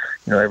touchdown,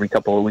 every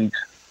couple of weeks.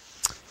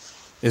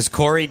 Is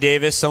Corey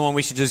Davis someone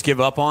we should just give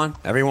up on?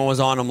 Everyone was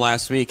on him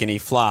last week and he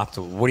flopped.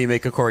 What do you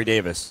make of Corey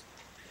Davis?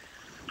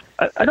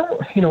 I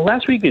don't,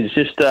 last week is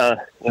just, it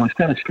was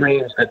kind of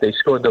strange that they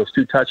scored those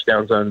 2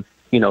 touchdowns on,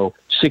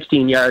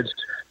 16 yards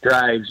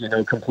drives,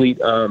 complete,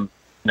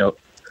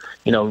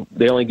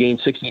 they only gained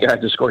 60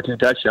 yards to score 2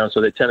 touchdowns,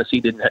 so that Tennessee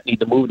didn't need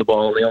to move the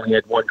ball, and they only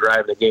had 1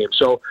 drive in the game.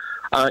 So,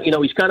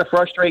 he's kind of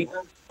frustrating.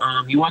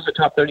 He was a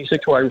top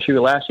 36 wide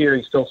receiver last year.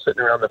 He's still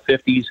sitting around the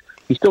 50s.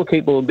 He's still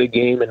capable of a big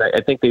game, and I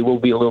think they will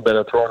be a little bit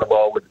of throwing the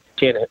ball with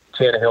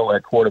Tannehill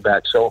at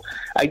quarterback. So,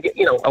 I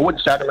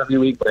wouldn't start him every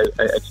week, but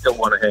I still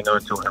want to hang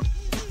on to him.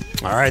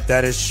 All right,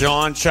 that is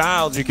Sean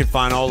Childs. You can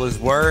find all his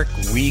work,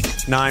 Week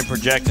 9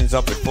 projections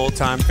up at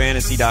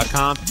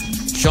fulltimefantasy.com.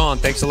 Sean,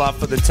 thanks a lot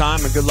for the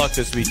time, and good luck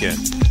this weekend.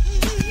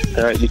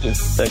 All right, you too.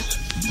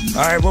 Thanks.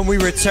 All right, when we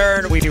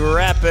return, we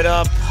wrap it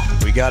up.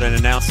 We got an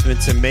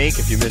announcement to make.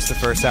 If you missed the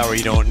first hour,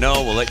 you don't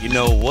know. We'll let you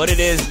know what it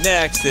is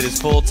next. It is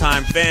Full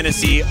Time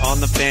Fantasy on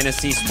the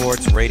Fantasy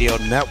Sports Radio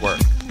Network.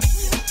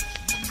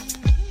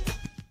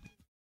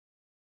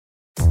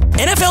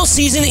 NFL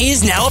season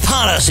is now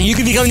upon us, and you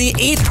can become the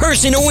 8th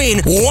person to win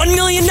 $1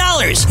 million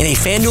in a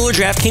FanDuel or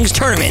DraftKings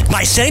tournament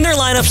by setting their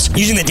lineups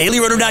using the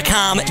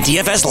DailyRoto.com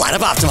DFS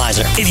lineup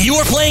optimizer. If you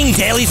are playing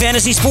daily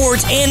fantasy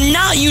sports and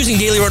not using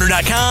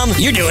DailyRoto.com,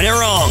 you're doing it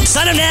wrong.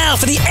 Sign up now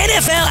for the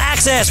NFL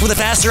access with a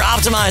faster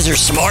optimizer,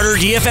 smarter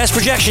DFS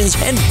projections,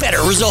 and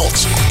better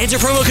results. Enter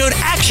promo code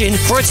ACTION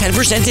for a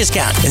 10%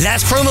 discount.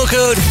 That's promo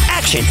code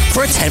ACTION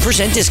for a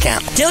 10%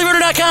 discount.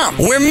 DailyRoto.com,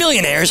 where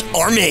millionaires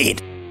are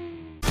made.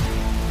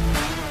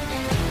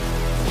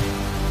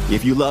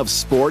 If you love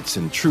sports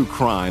and true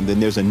crime, then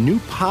there's a new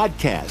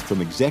podcast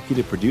from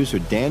executive producer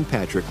Dan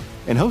Patrick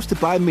and hosted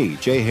by me,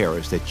 Jay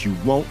Harris, that you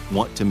won't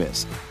want to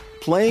miss.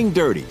 Playing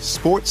Dirty: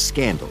 Sports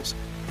Scandals.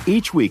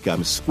 Each week,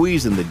 I'm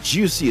squeezing the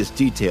juiciest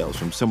details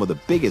from some of the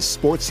biggest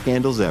sports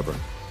scandals ever.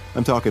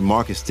 I'm talking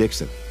Marcus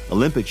Dixon,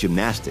 Olympic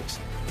gymnastics,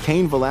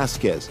 Cain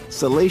Velasquez,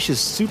 salacious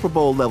Super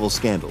Bowl-level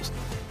scandals.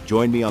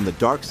 Join me on the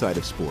dark side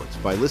of sports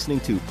by listening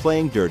to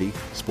Playing Dirty: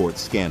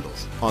 Sports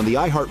Scandals on the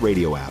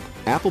iHeartRadio app,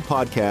 Apple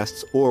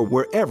Podcasts, or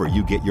wherever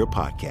you get your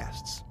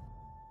podcasts.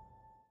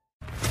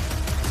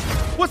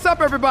 What's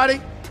up,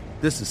 everybody?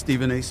 This is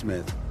Stephen A.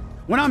 Smith.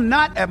 When I'm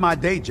not at my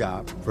day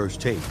job,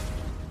 First Take,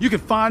 you can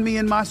find me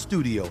in my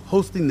studio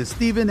hosting the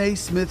Stephen A.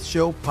 Smith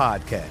Show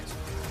podcast.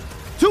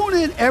 Tune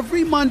in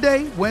every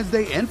Monday,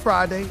 Wednesday, and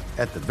Friday,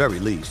 at the very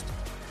least,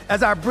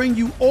 as I bring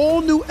you all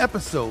new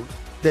episodes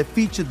that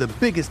feature the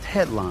biggest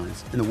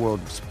headlines in the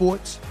world of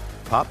sports,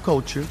 pop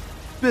culture,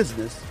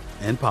 business,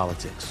 and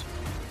politics.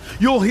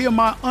 You'll hear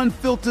my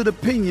unfiltered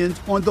opinions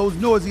on those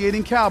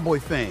nauseating Cowboy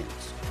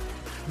fans,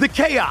 the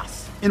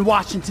chaos in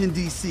Washington,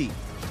 D.C.,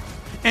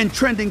 and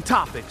trending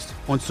topics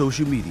on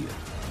social media,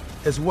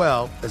 as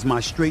well as my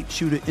straight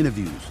shooter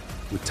interviews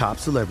with top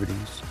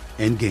celebrities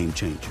and game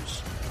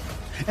changers.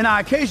 And I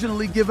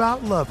occasionally give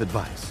out love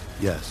advice.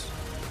 Yes,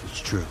 it's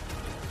true.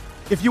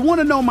 If you want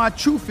to know my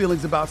true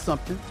feelings about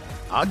something,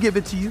 I'll give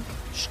it to you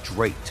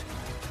straight.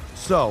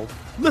 So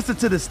listen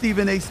to the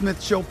Stephen A.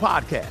 Smith Show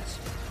podcast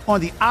on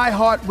the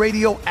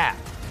iHeartRadio app,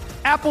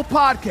 Apple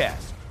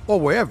Podcasts, or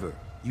wherever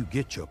you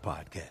get your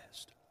podcast.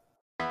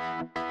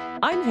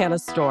 I'm Hannah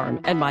Storm,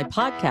 and my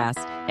podcast,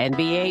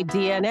 NBA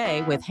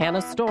DNA with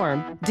Hannah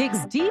Storm,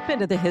 digs deep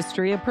into the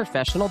history of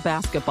professional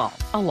basketball,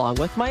 along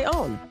with my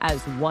own, as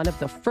one of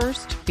the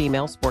first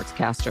female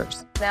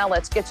sportscasters. Now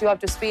let's get you up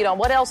to speed on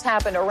what else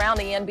happened around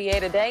the NBA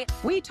today.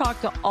 We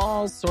talked to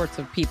all sorts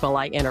of people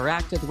I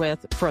interacted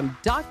with, from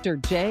Dr.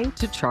 J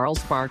to Charles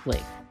Barkley,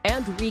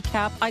 and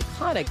recap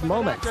iconic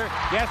moments.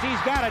 Yes,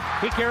 he's got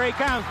it. Here he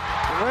comes.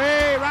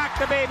 Way rock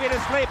the baby to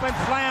sleep and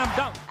slam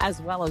dunk.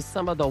 As well as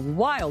some of the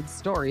wild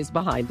stories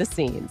behind the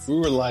scenes. We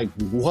were like,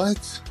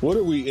 what? What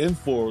are we in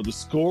for? The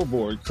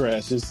scoreboard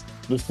crashes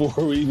before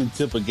we even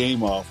tip a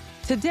game off.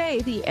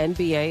 Today, the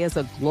NBA is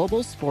a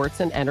global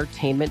sports and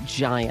entertainment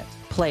giant.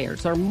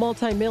 Players are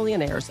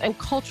multimillionaires and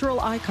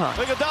cultural icons.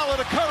 Iguodala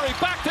to Curry,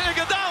 back to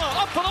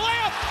Iguodala, up for the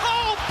layup.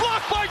 Oh,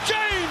 blocked by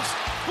James.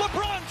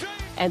 LeBron James.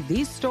 And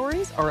these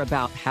stories are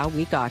about how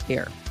we got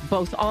here,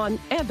 both on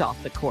and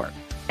off the court.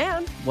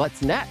 And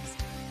what's next?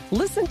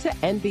 Listen to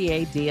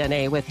NBA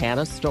DNA with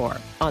Hannah Storm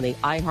on the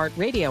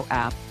iHeartRadio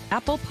app,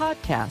 Apple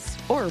Podcasts,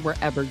 or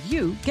wherever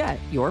you get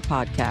your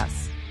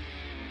podcasts.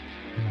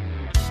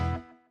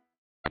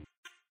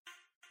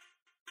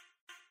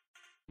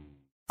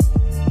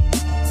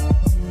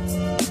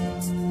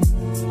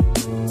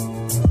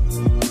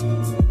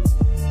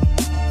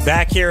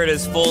 Back here it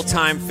is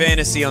Full-Time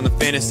Fantasy on the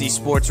Fantasy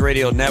Sports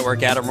Radio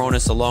Network. Adam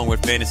Ronis along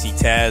with Fantasy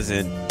Taz,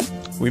 and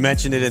we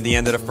mentioned it at the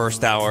end of the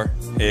first hour.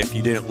 If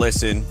you didn't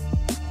listen,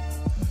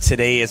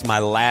 today is my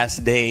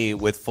last day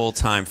with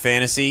Full-Time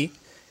Fantasy.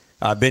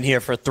 I've been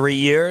here for 3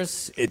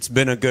 years. It's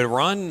been a good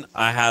run.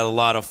 I had a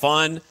lot of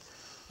fun.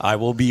 I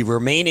will be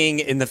remaining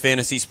in the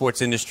fantasy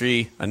sports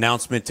industry.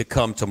 Announcement to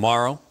come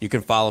tomorrow. You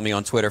can follow me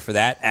on Twitter for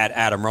that, at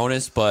Adam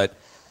Ronis. But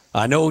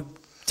I know,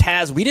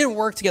 Taz, we didn't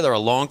work together a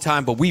long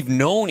time, but we've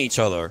known each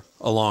other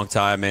a long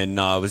time, and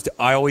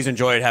I always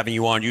enjoyed having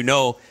you on. You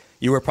know,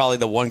 you were probably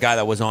the one guy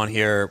that was on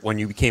here when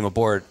you came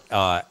aboard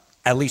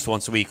at least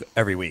once a week,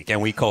 every week,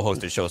 and we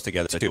co-hosted shows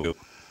together too.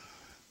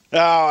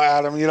 Oh,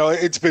 Adam,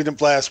 it's been a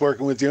blast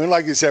working with you. And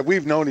like you said,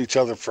 we've known each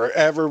other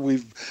forever.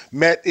 We've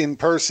met in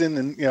person,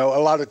 and, a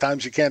lot of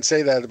times you can't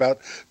say that about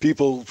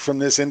people from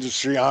this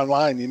industry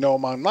online. You know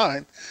them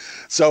online.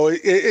 So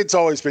it's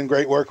always been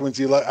great working with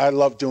you. I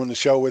love doing the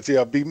show with you.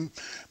 I'll be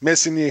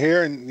missing you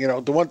here. And,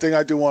 the one thing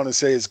I do want to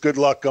say is good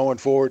luck going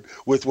forward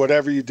with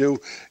whatever you do.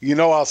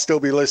 I'll still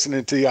be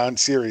listening to you on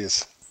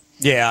Sirius.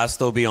 Yeah, I'll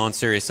still be on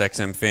Sirius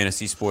XM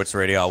Fantasy Sports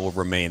Radio. I will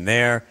remain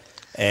there.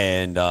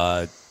 And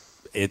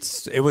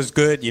it was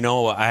good.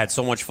 I had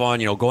so much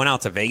fun. Going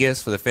out to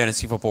Vegas for the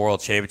Fantasy Football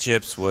World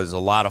Championships was a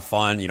lot of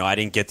fun. I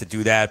didn't get to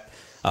do that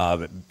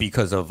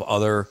because of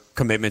other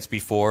commitments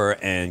before,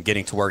 and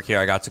getting to work here,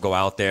 I got to go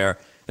out there,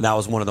 and that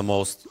was one of the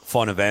most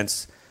fun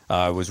events.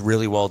 It was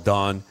really well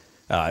done.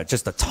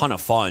 Just a ton of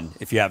fun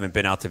if you haven't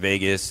been out to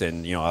Vegas.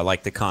 And, I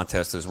like the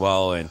contest as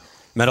well, and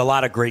met a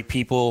lot of great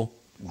people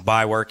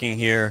by working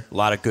here, a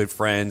lot of good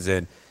friends,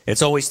 and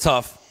it's always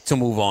tough to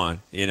move on.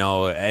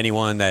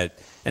 Anyone that,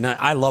 and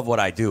I love what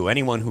I do.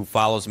 Anyone who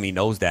follows me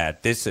knows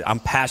that. I'm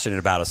passionate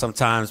about it.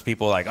 Sometimes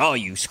people are like, oh,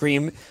 you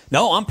scream.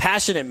 No, I'm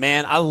passionate,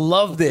 man. I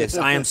love this.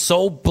 I am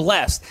so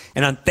blessed,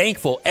 and I'm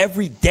thankful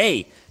every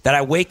day that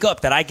I wake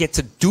up that I get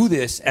to do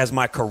this as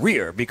my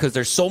career, because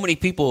there's so many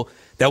people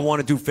that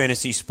want to do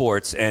fantasy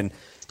sports. And,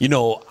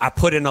 I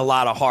put in a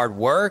lot of hard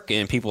work,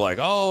 and people are like,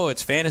 oh,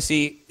 it's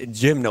fantasy.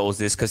 Jim knows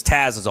this because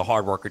Taz is a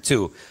hard worker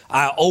too.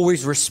 I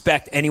always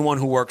respect anyone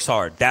who works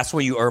hard. That's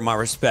where you earn my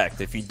respect.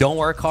 If you don't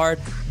work hard,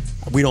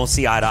 we don't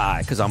see eye to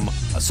eye, because I'm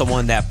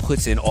someone that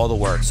puts in all the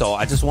work. So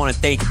I just want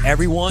to thank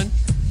everyone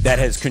that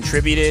has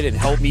contributed and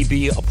helped me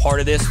be a part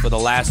of this for the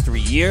last 3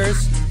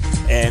 years.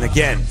 And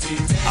again,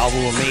 I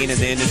will remain in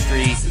the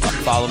industry.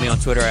 Follow me on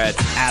Twitter at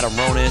Adam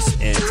Ronis.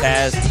 And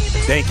Taz,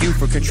 thank you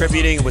for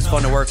contributing. It was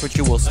fun to work with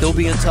you. We'll still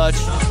be in touch.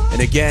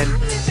 And again,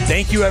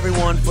 thank you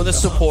everyone for the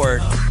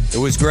support. It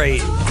was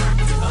great.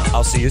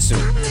 I'll see you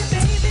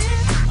soon.